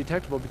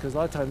undetectable because a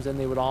lot of times then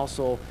they would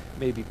also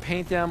maybe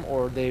paint them,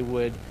 or they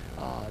would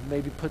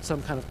maybe put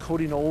some kind of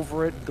coating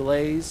over it,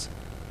 glaze,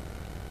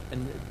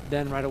 and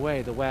then right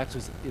away the wax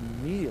was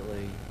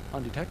immediately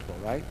undetectable,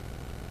 right?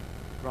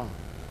 Wrong.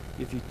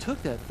 If you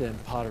took that thin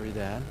pottery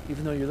then,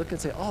 even though you look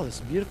and say, oh, this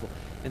is beautiful,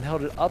 and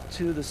held it up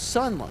to the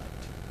sunlight,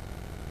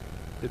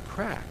 the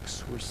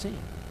cracks were seen.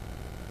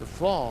 The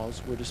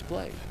flaws were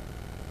displayed.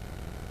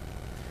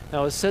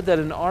 Now, it's said that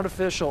an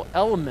artificial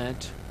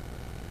element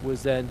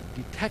was then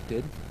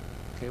detected,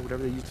 okay,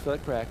 whatever they used to fill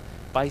that crack,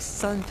 by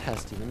sun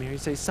testing. Let me hear you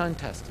say sun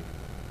testing.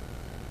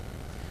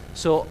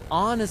 So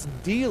honest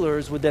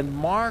dealers would then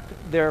mark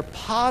their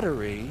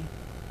pottery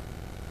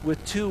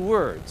with two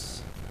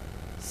words,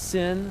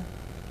 sin,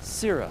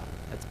 sera.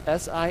 That's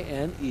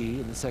S-I-N-E,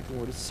 and the second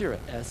word is sera,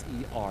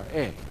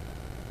 S-E-R-A,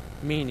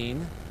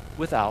 meaning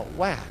without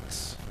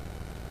wax.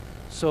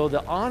 So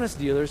the honest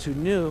dealers who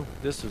knew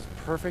this was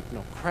perfect,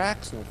 no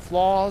cracks, no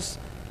flaws,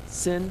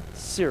 sin,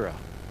 sera.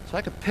 So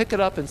I could pick it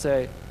up and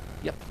say,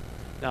 yep.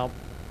 Now,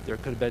 there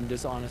could have been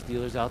dishonest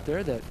dealers out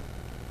there that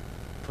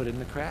put in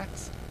the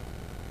cracks,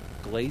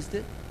 glazed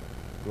it,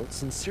 wrote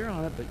sincere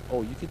on it, but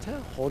oh, you could tell,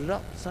 hold it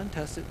up, sun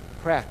test it,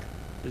 crack.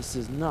 This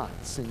is not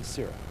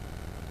sincere.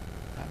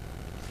 Okay?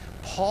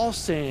 Paul's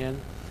saying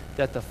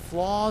that the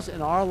flaws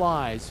in our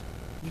lives,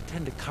 we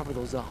tend to cover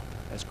those up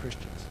as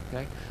Christians.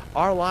 Okay?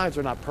 Our lives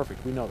are not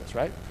perfect. We know this,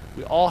 right?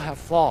 We all have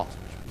flaws.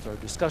 Which was our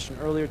discussion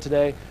earlier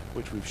today,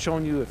 which we've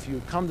shown you. If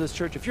you come to this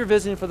church, if you're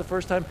visiting for the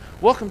first time,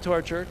 welcome to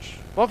our church.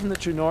 Welcome to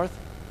True North.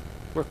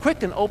 We're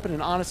quick and open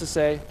and honest to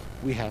say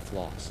we have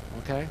flaws.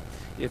 Okay?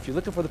 If you're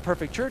looking for the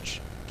perfect church,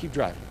 keep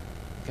driving.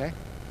 Okay?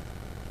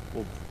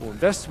 We'll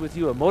invest with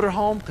you a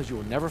motorhome because you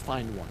will never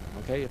find one.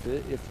 Okay?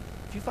 If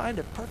you find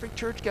a perfect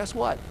church, guess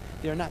what?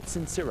 They're not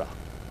sincere.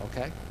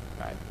 Okay?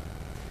 All right.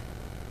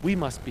 We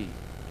must be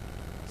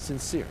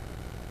sincere,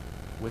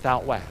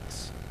 without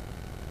wax.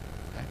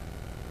 Okay?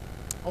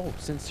 Oh,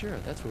 sincere.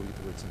 That's where we get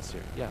the word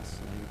sincere. Yes.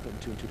 Now you're putting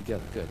two and two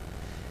together. Good.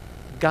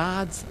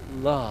 God's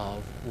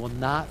love will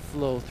not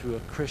flow through a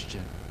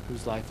Christian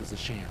whose life is a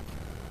sham.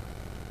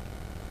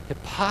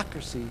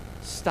 Hypocrisy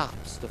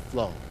stops the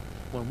flow.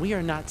 When we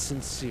are not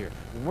sincere,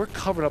 when we're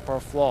covering up our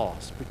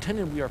flaws,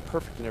 pretending we are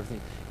perfect in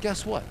everything,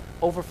 guess what?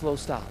 Overflow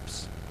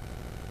stops.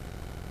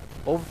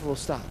 Overflow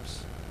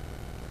stops.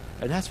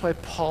 And that's why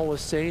Paul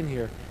was saying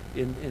here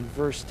in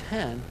verse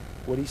 10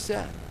 what he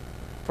said.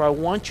 For I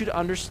want you to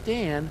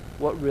understand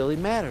what really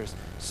matters,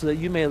 so that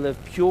you may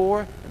live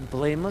pure and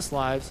blameless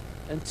lives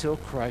until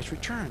Christ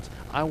returns.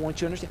 I want you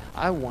to understand.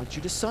 I want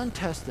you to sun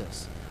test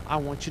this. I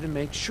want you to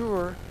make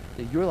sure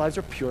that your lives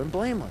are pure and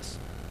blameless.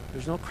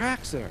 There's no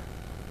cracks there.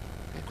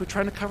 Okay, quit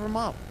trying to cover them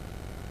up.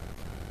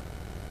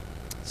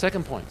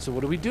 Second point. So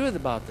what do we do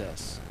about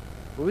this?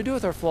 What do we do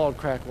with our flawed,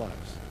 cracked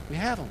lives? We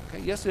have them. Okay?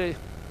 Yesterday,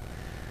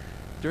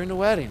 during the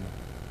wedding,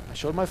 I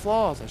showed my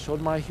flaws. I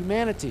showed my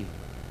humanity.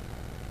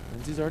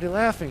 Lindsay's already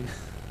laughing.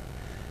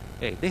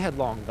 Hey, they had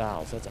long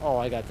vows. That's all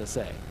I got to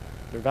say.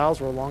 Their vows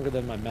were longer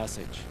than my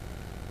message.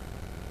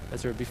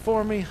 As they were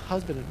before me,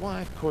 husband and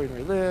wife, Corey and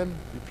Ray Lynn,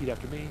 repeat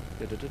after me,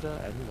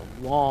 da-da-da-da, and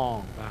a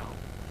long vow.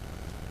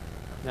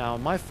 Now,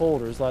 in my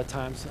folders, a lot of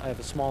times, I have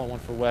a smaller one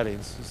for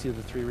weddings. You see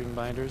the 3-ring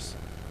binders?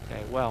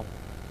 Okay, well,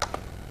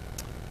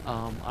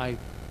 I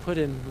put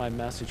in my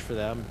message for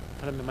them,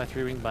 put them in my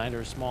 3-ring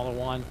binder, a smaller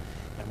one.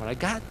 And when I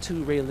got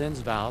to Ray Lynn's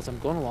vows, I'm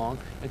going along,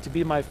 and to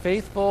be my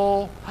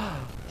faithful,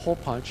 hole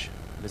punch,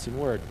 missing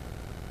word.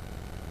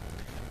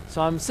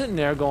 So I'm sitting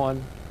there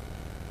going,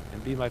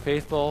 and be my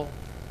faithful.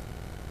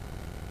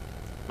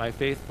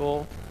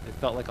 It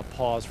felt like a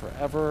pause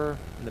forever.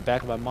 In the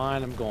back of my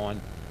mind, I'm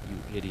going,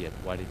 you idiot,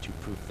 why did you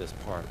proof this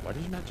part? Why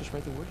did you not just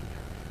write the word in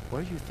there? What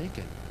are you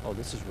thinking? Oh,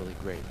 this is really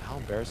great. How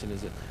embarrassing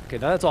is it? Okay,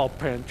 now that's all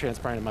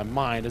transparent in my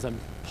mind as I'm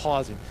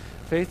pausing.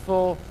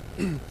 Faithful,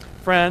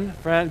 friend,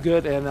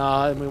 good,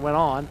 and we went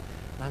on.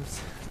 And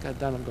got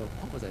done, I'm going,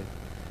 what was I?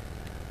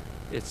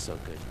 It's so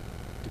good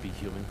to be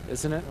human,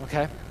 isn't it?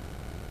 Okay?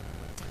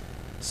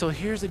 So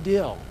here's the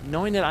deal.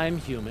 Knowing that I'm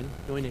human,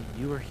 knowing that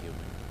you are human,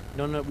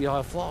 knowing that we all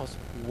have flaws,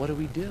 what do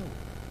we do?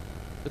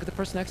 Look at the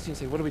person next to you and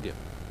say, what do we do?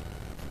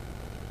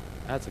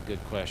 That's a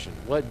good question.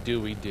 What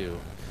do we do?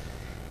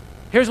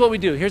 Here's what we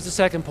do. Here's the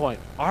second point.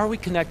 Are we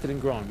connected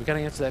and growing? We've got to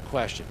answer that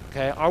question.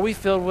 Okay? Are we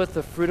filled with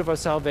the fruit of our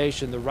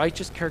salvation, the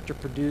righteous character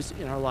produced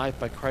in our life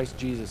by Christ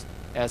Jesus,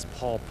 as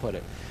Paul put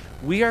it?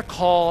 We are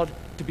called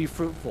to be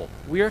fruitful.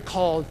 We are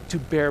called to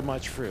bear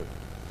much fruit.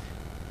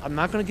 I'm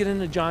not going to get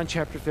into John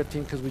chapter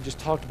 15 because we just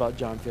talked about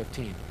John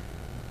 15.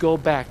 go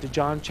back to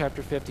John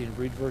chapter 15,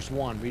 read verse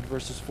 1, read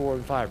verses 4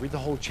 and 5, read the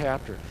whole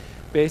chapter.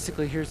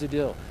 Basically, here's the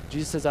deal.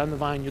 Jesus says, I'm the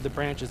vine, you're the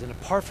branches, and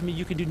apart from me,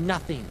 you can do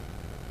nothing.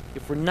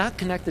 If we're not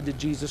connected to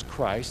Jesus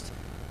Christ,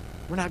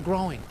 we're not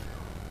growing.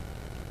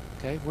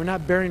 Okay? We're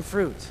not bearing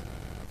fruit.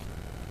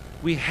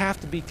 We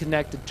have to be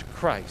connected to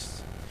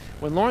Christ.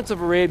 When Lawrence of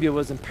Arabia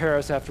was in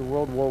Paris after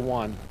World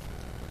War I,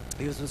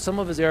 he was with some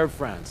of his Arab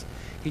friends.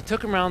 He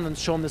took them around and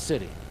showed them the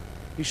city.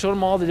 He showed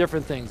them all the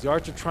different things, the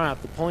Arch of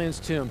Triumph, Napoleon's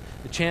tomb,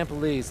 the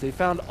Champs-Élysées. They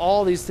found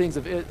all these things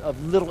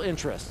of little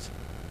interest.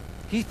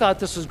 He thought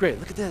this was great.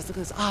 Look at this, look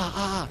at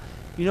this.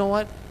 You know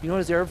what? You know what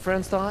his Arab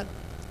friends thought?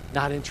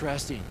 Not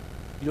interesting.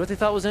 You know what they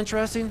thought was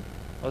interesting?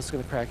 Oh, this is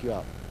going to crack you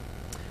up.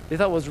 They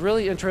thought what was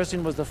really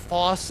interesting was the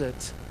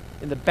faucet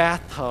in the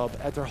bathtub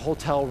at their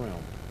hotel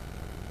room.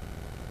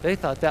 They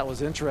thought that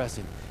was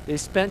interesting. They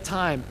spent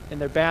time in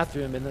their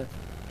bathroom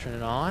turn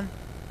it on,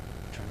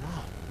 turn it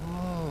off,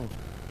 whoa,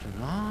 turn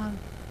it on,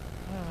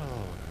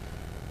 whoa.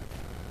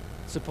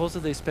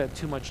 Supposedly they spent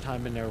too much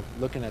time in there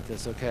looking at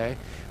this, okay?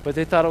 But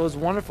they thought it was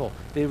wonderful.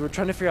 They were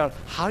trying to figure out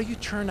how you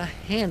turn a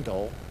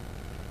handle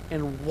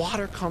and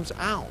water comes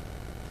out.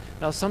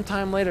 Now,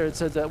 sometime later, it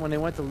says that when they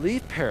went to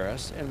leave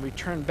Paris and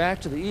returned back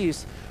to the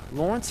east,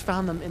 Lawrence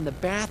found them in the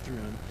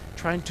bathroom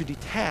trying to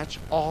detach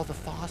all the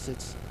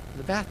faucets in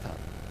the bathtub.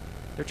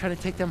 They're trying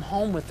to take them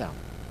home with them.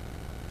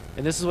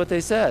 And this is what they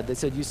said. They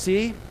said, you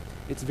see,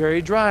 it's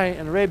very dry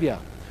in Arabia.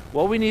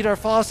 Well, we need our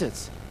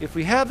faucets. If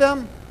we have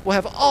them, we'll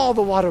have all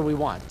the water we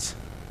want.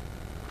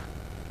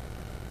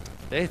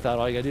 They thought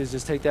all you got to do is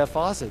just take that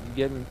faucet.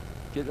 You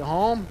get it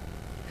home.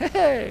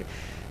 Hey!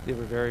 They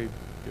were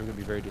going to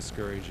be very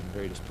discouraged and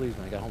very displeased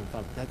when I got home and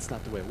found that's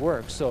not the way it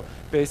works. So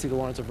basically,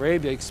 Lawrence of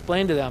Arabia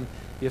explained to them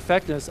the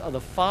effectiveness of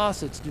the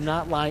faucets do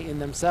not lie in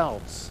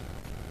themselves.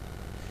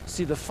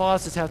 See, the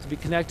faucets have to be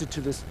connected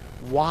to this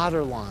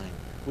water line,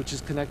 which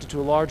is connected to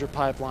a larger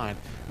pipeline,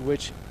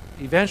 which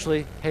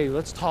eventually, hey,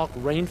 let's talk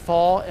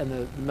rainfall and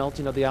the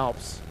melting of the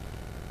Alps,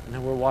 and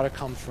then where water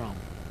comes from.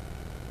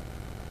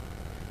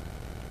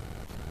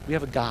 We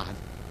have a God.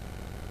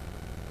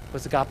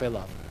 What's agape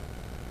love?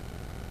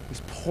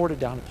 He's poured it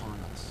down upon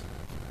us.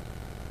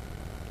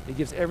 He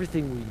gives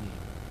everything we need.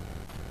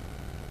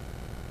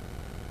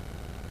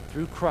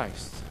 Through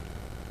Christ,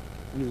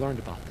 we learned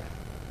about that.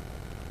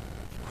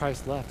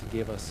 Christ left and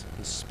gave us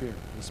his Spirit.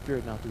 His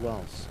Spirit now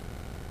dwells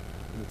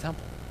in the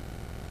temple,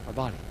 our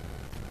body.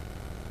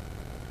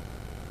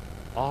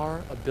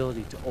 Our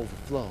ability to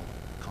overflow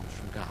comes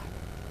from God.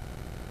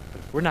 But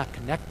if we're not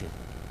connected,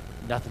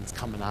 nothing's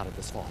coming out of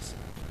this faucet.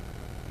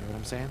 You know what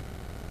I'm saying?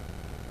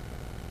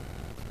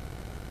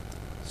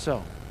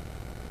 So,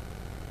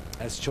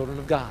 as children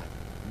of God,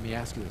 let me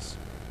ask you this.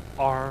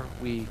 Are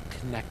we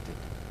connected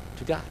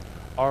to God?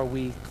 Are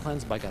we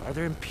cleansed by God? Are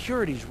there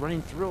impurities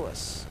running through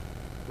us?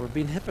 We're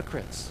being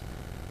hypocrites.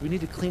 We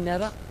need to clean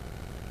that up.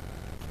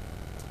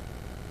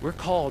 We're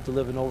called to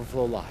live an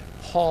overflow life.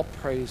 Paul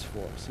prays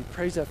for us. He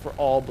prays that for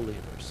all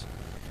believers.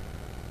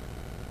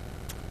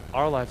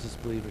 Our lives as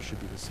believers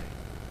should be the same.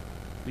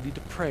 We need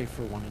to pray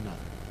for one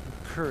another,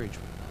 encourage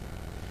one another.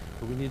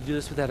 But we need to do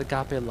this with that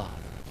agape love.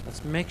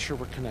 Let's make sure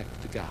we're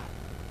connected to God.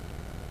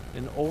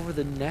 And over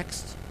the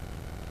next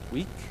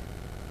week,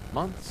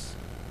 months,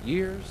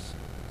 years,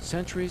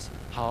 centuries,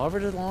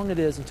 however long it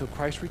is until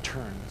Christ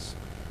returns,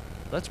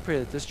 let's pray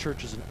that this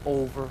church is an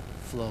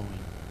overflowing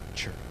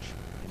church.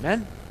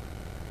 Amen?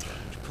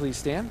 Would you please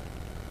stand?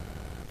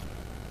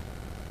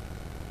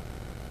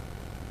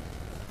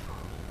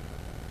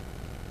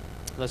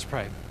 Let's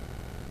pray.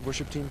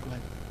 Worship team, go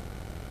ahead.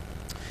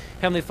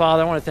 Heavenly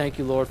Father, I want to thank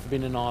you, Lord, for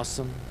being an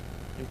awesome,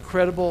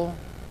 incredible,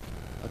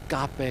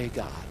 agape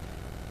God.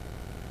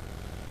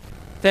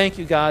 Thank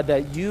you, God,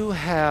 that you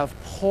have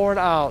poured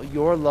out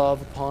your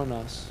love upon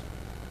us.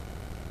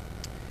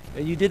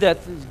 And you did that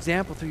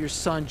example through your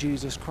Son,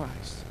 Jesus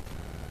Christ.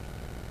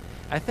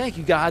 I thank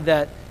you, God,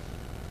 that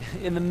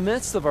in the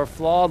midst of our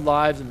flawed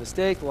lives and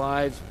mistake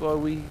lives, boy,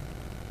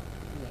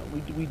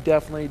 we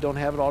definitely don't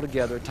have it all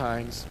together at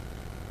times.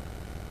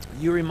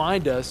 You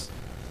remind us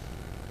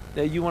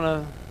that you want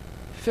to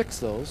fix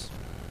those.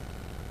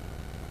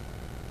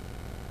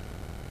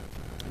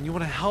 And you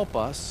want to help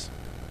us.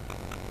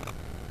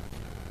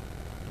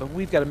 But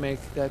we've got to make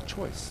that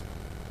choice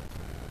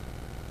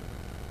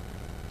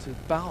to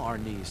bow our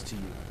knees to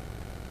you,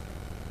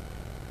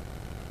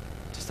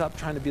 to stop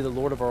trying to be the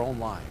Lord of our own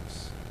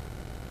lives.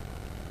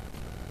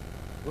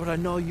 Lord, I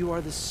know you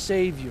are the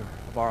Savior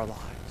of our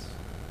lives.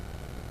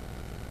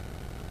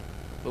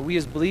 But we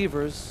as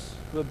believers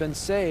who have been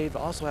saved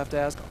also have to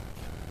ask,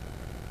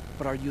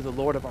 but are you the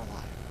Lord of our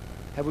life?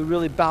 Have we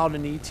really bowed a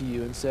knee to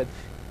you and said,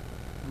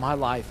 my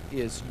life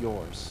is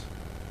yours.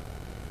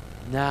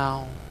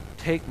 Now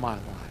take my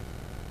life.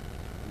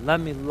 Let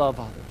me love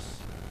others.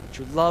 Let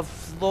your love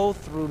flow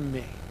through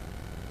me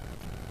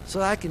so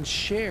that I can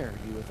share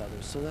you with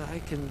others, so that I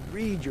can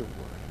read your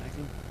word, and I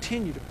can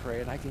continue to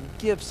pray, and I can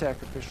give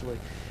sacrificially.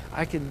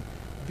 I can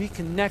be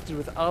connected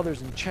with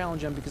others and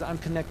challenge them because I'm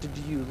connected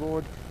to you.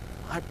 Lord,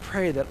 I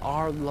pray that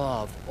our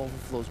love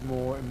overflows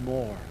more and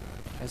more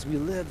as we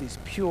live these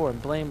pure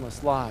and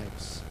blameless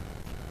lives,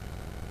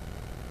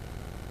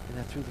 and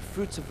that through the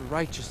fruits of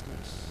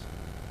righteousness,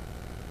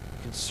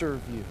 we can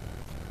serve you.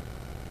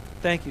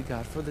 Thank you,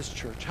 God, for this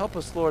church. Help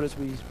us, Lord, as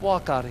we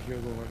walk out of here,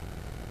 Lord,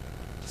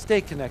 to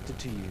stay connected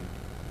to you,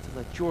 to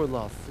let your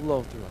love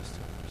flow through us to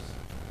others.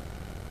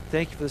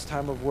 Thank you for this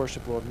time of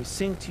worship, Lord. We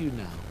sing to you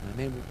now. In the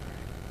name we pray.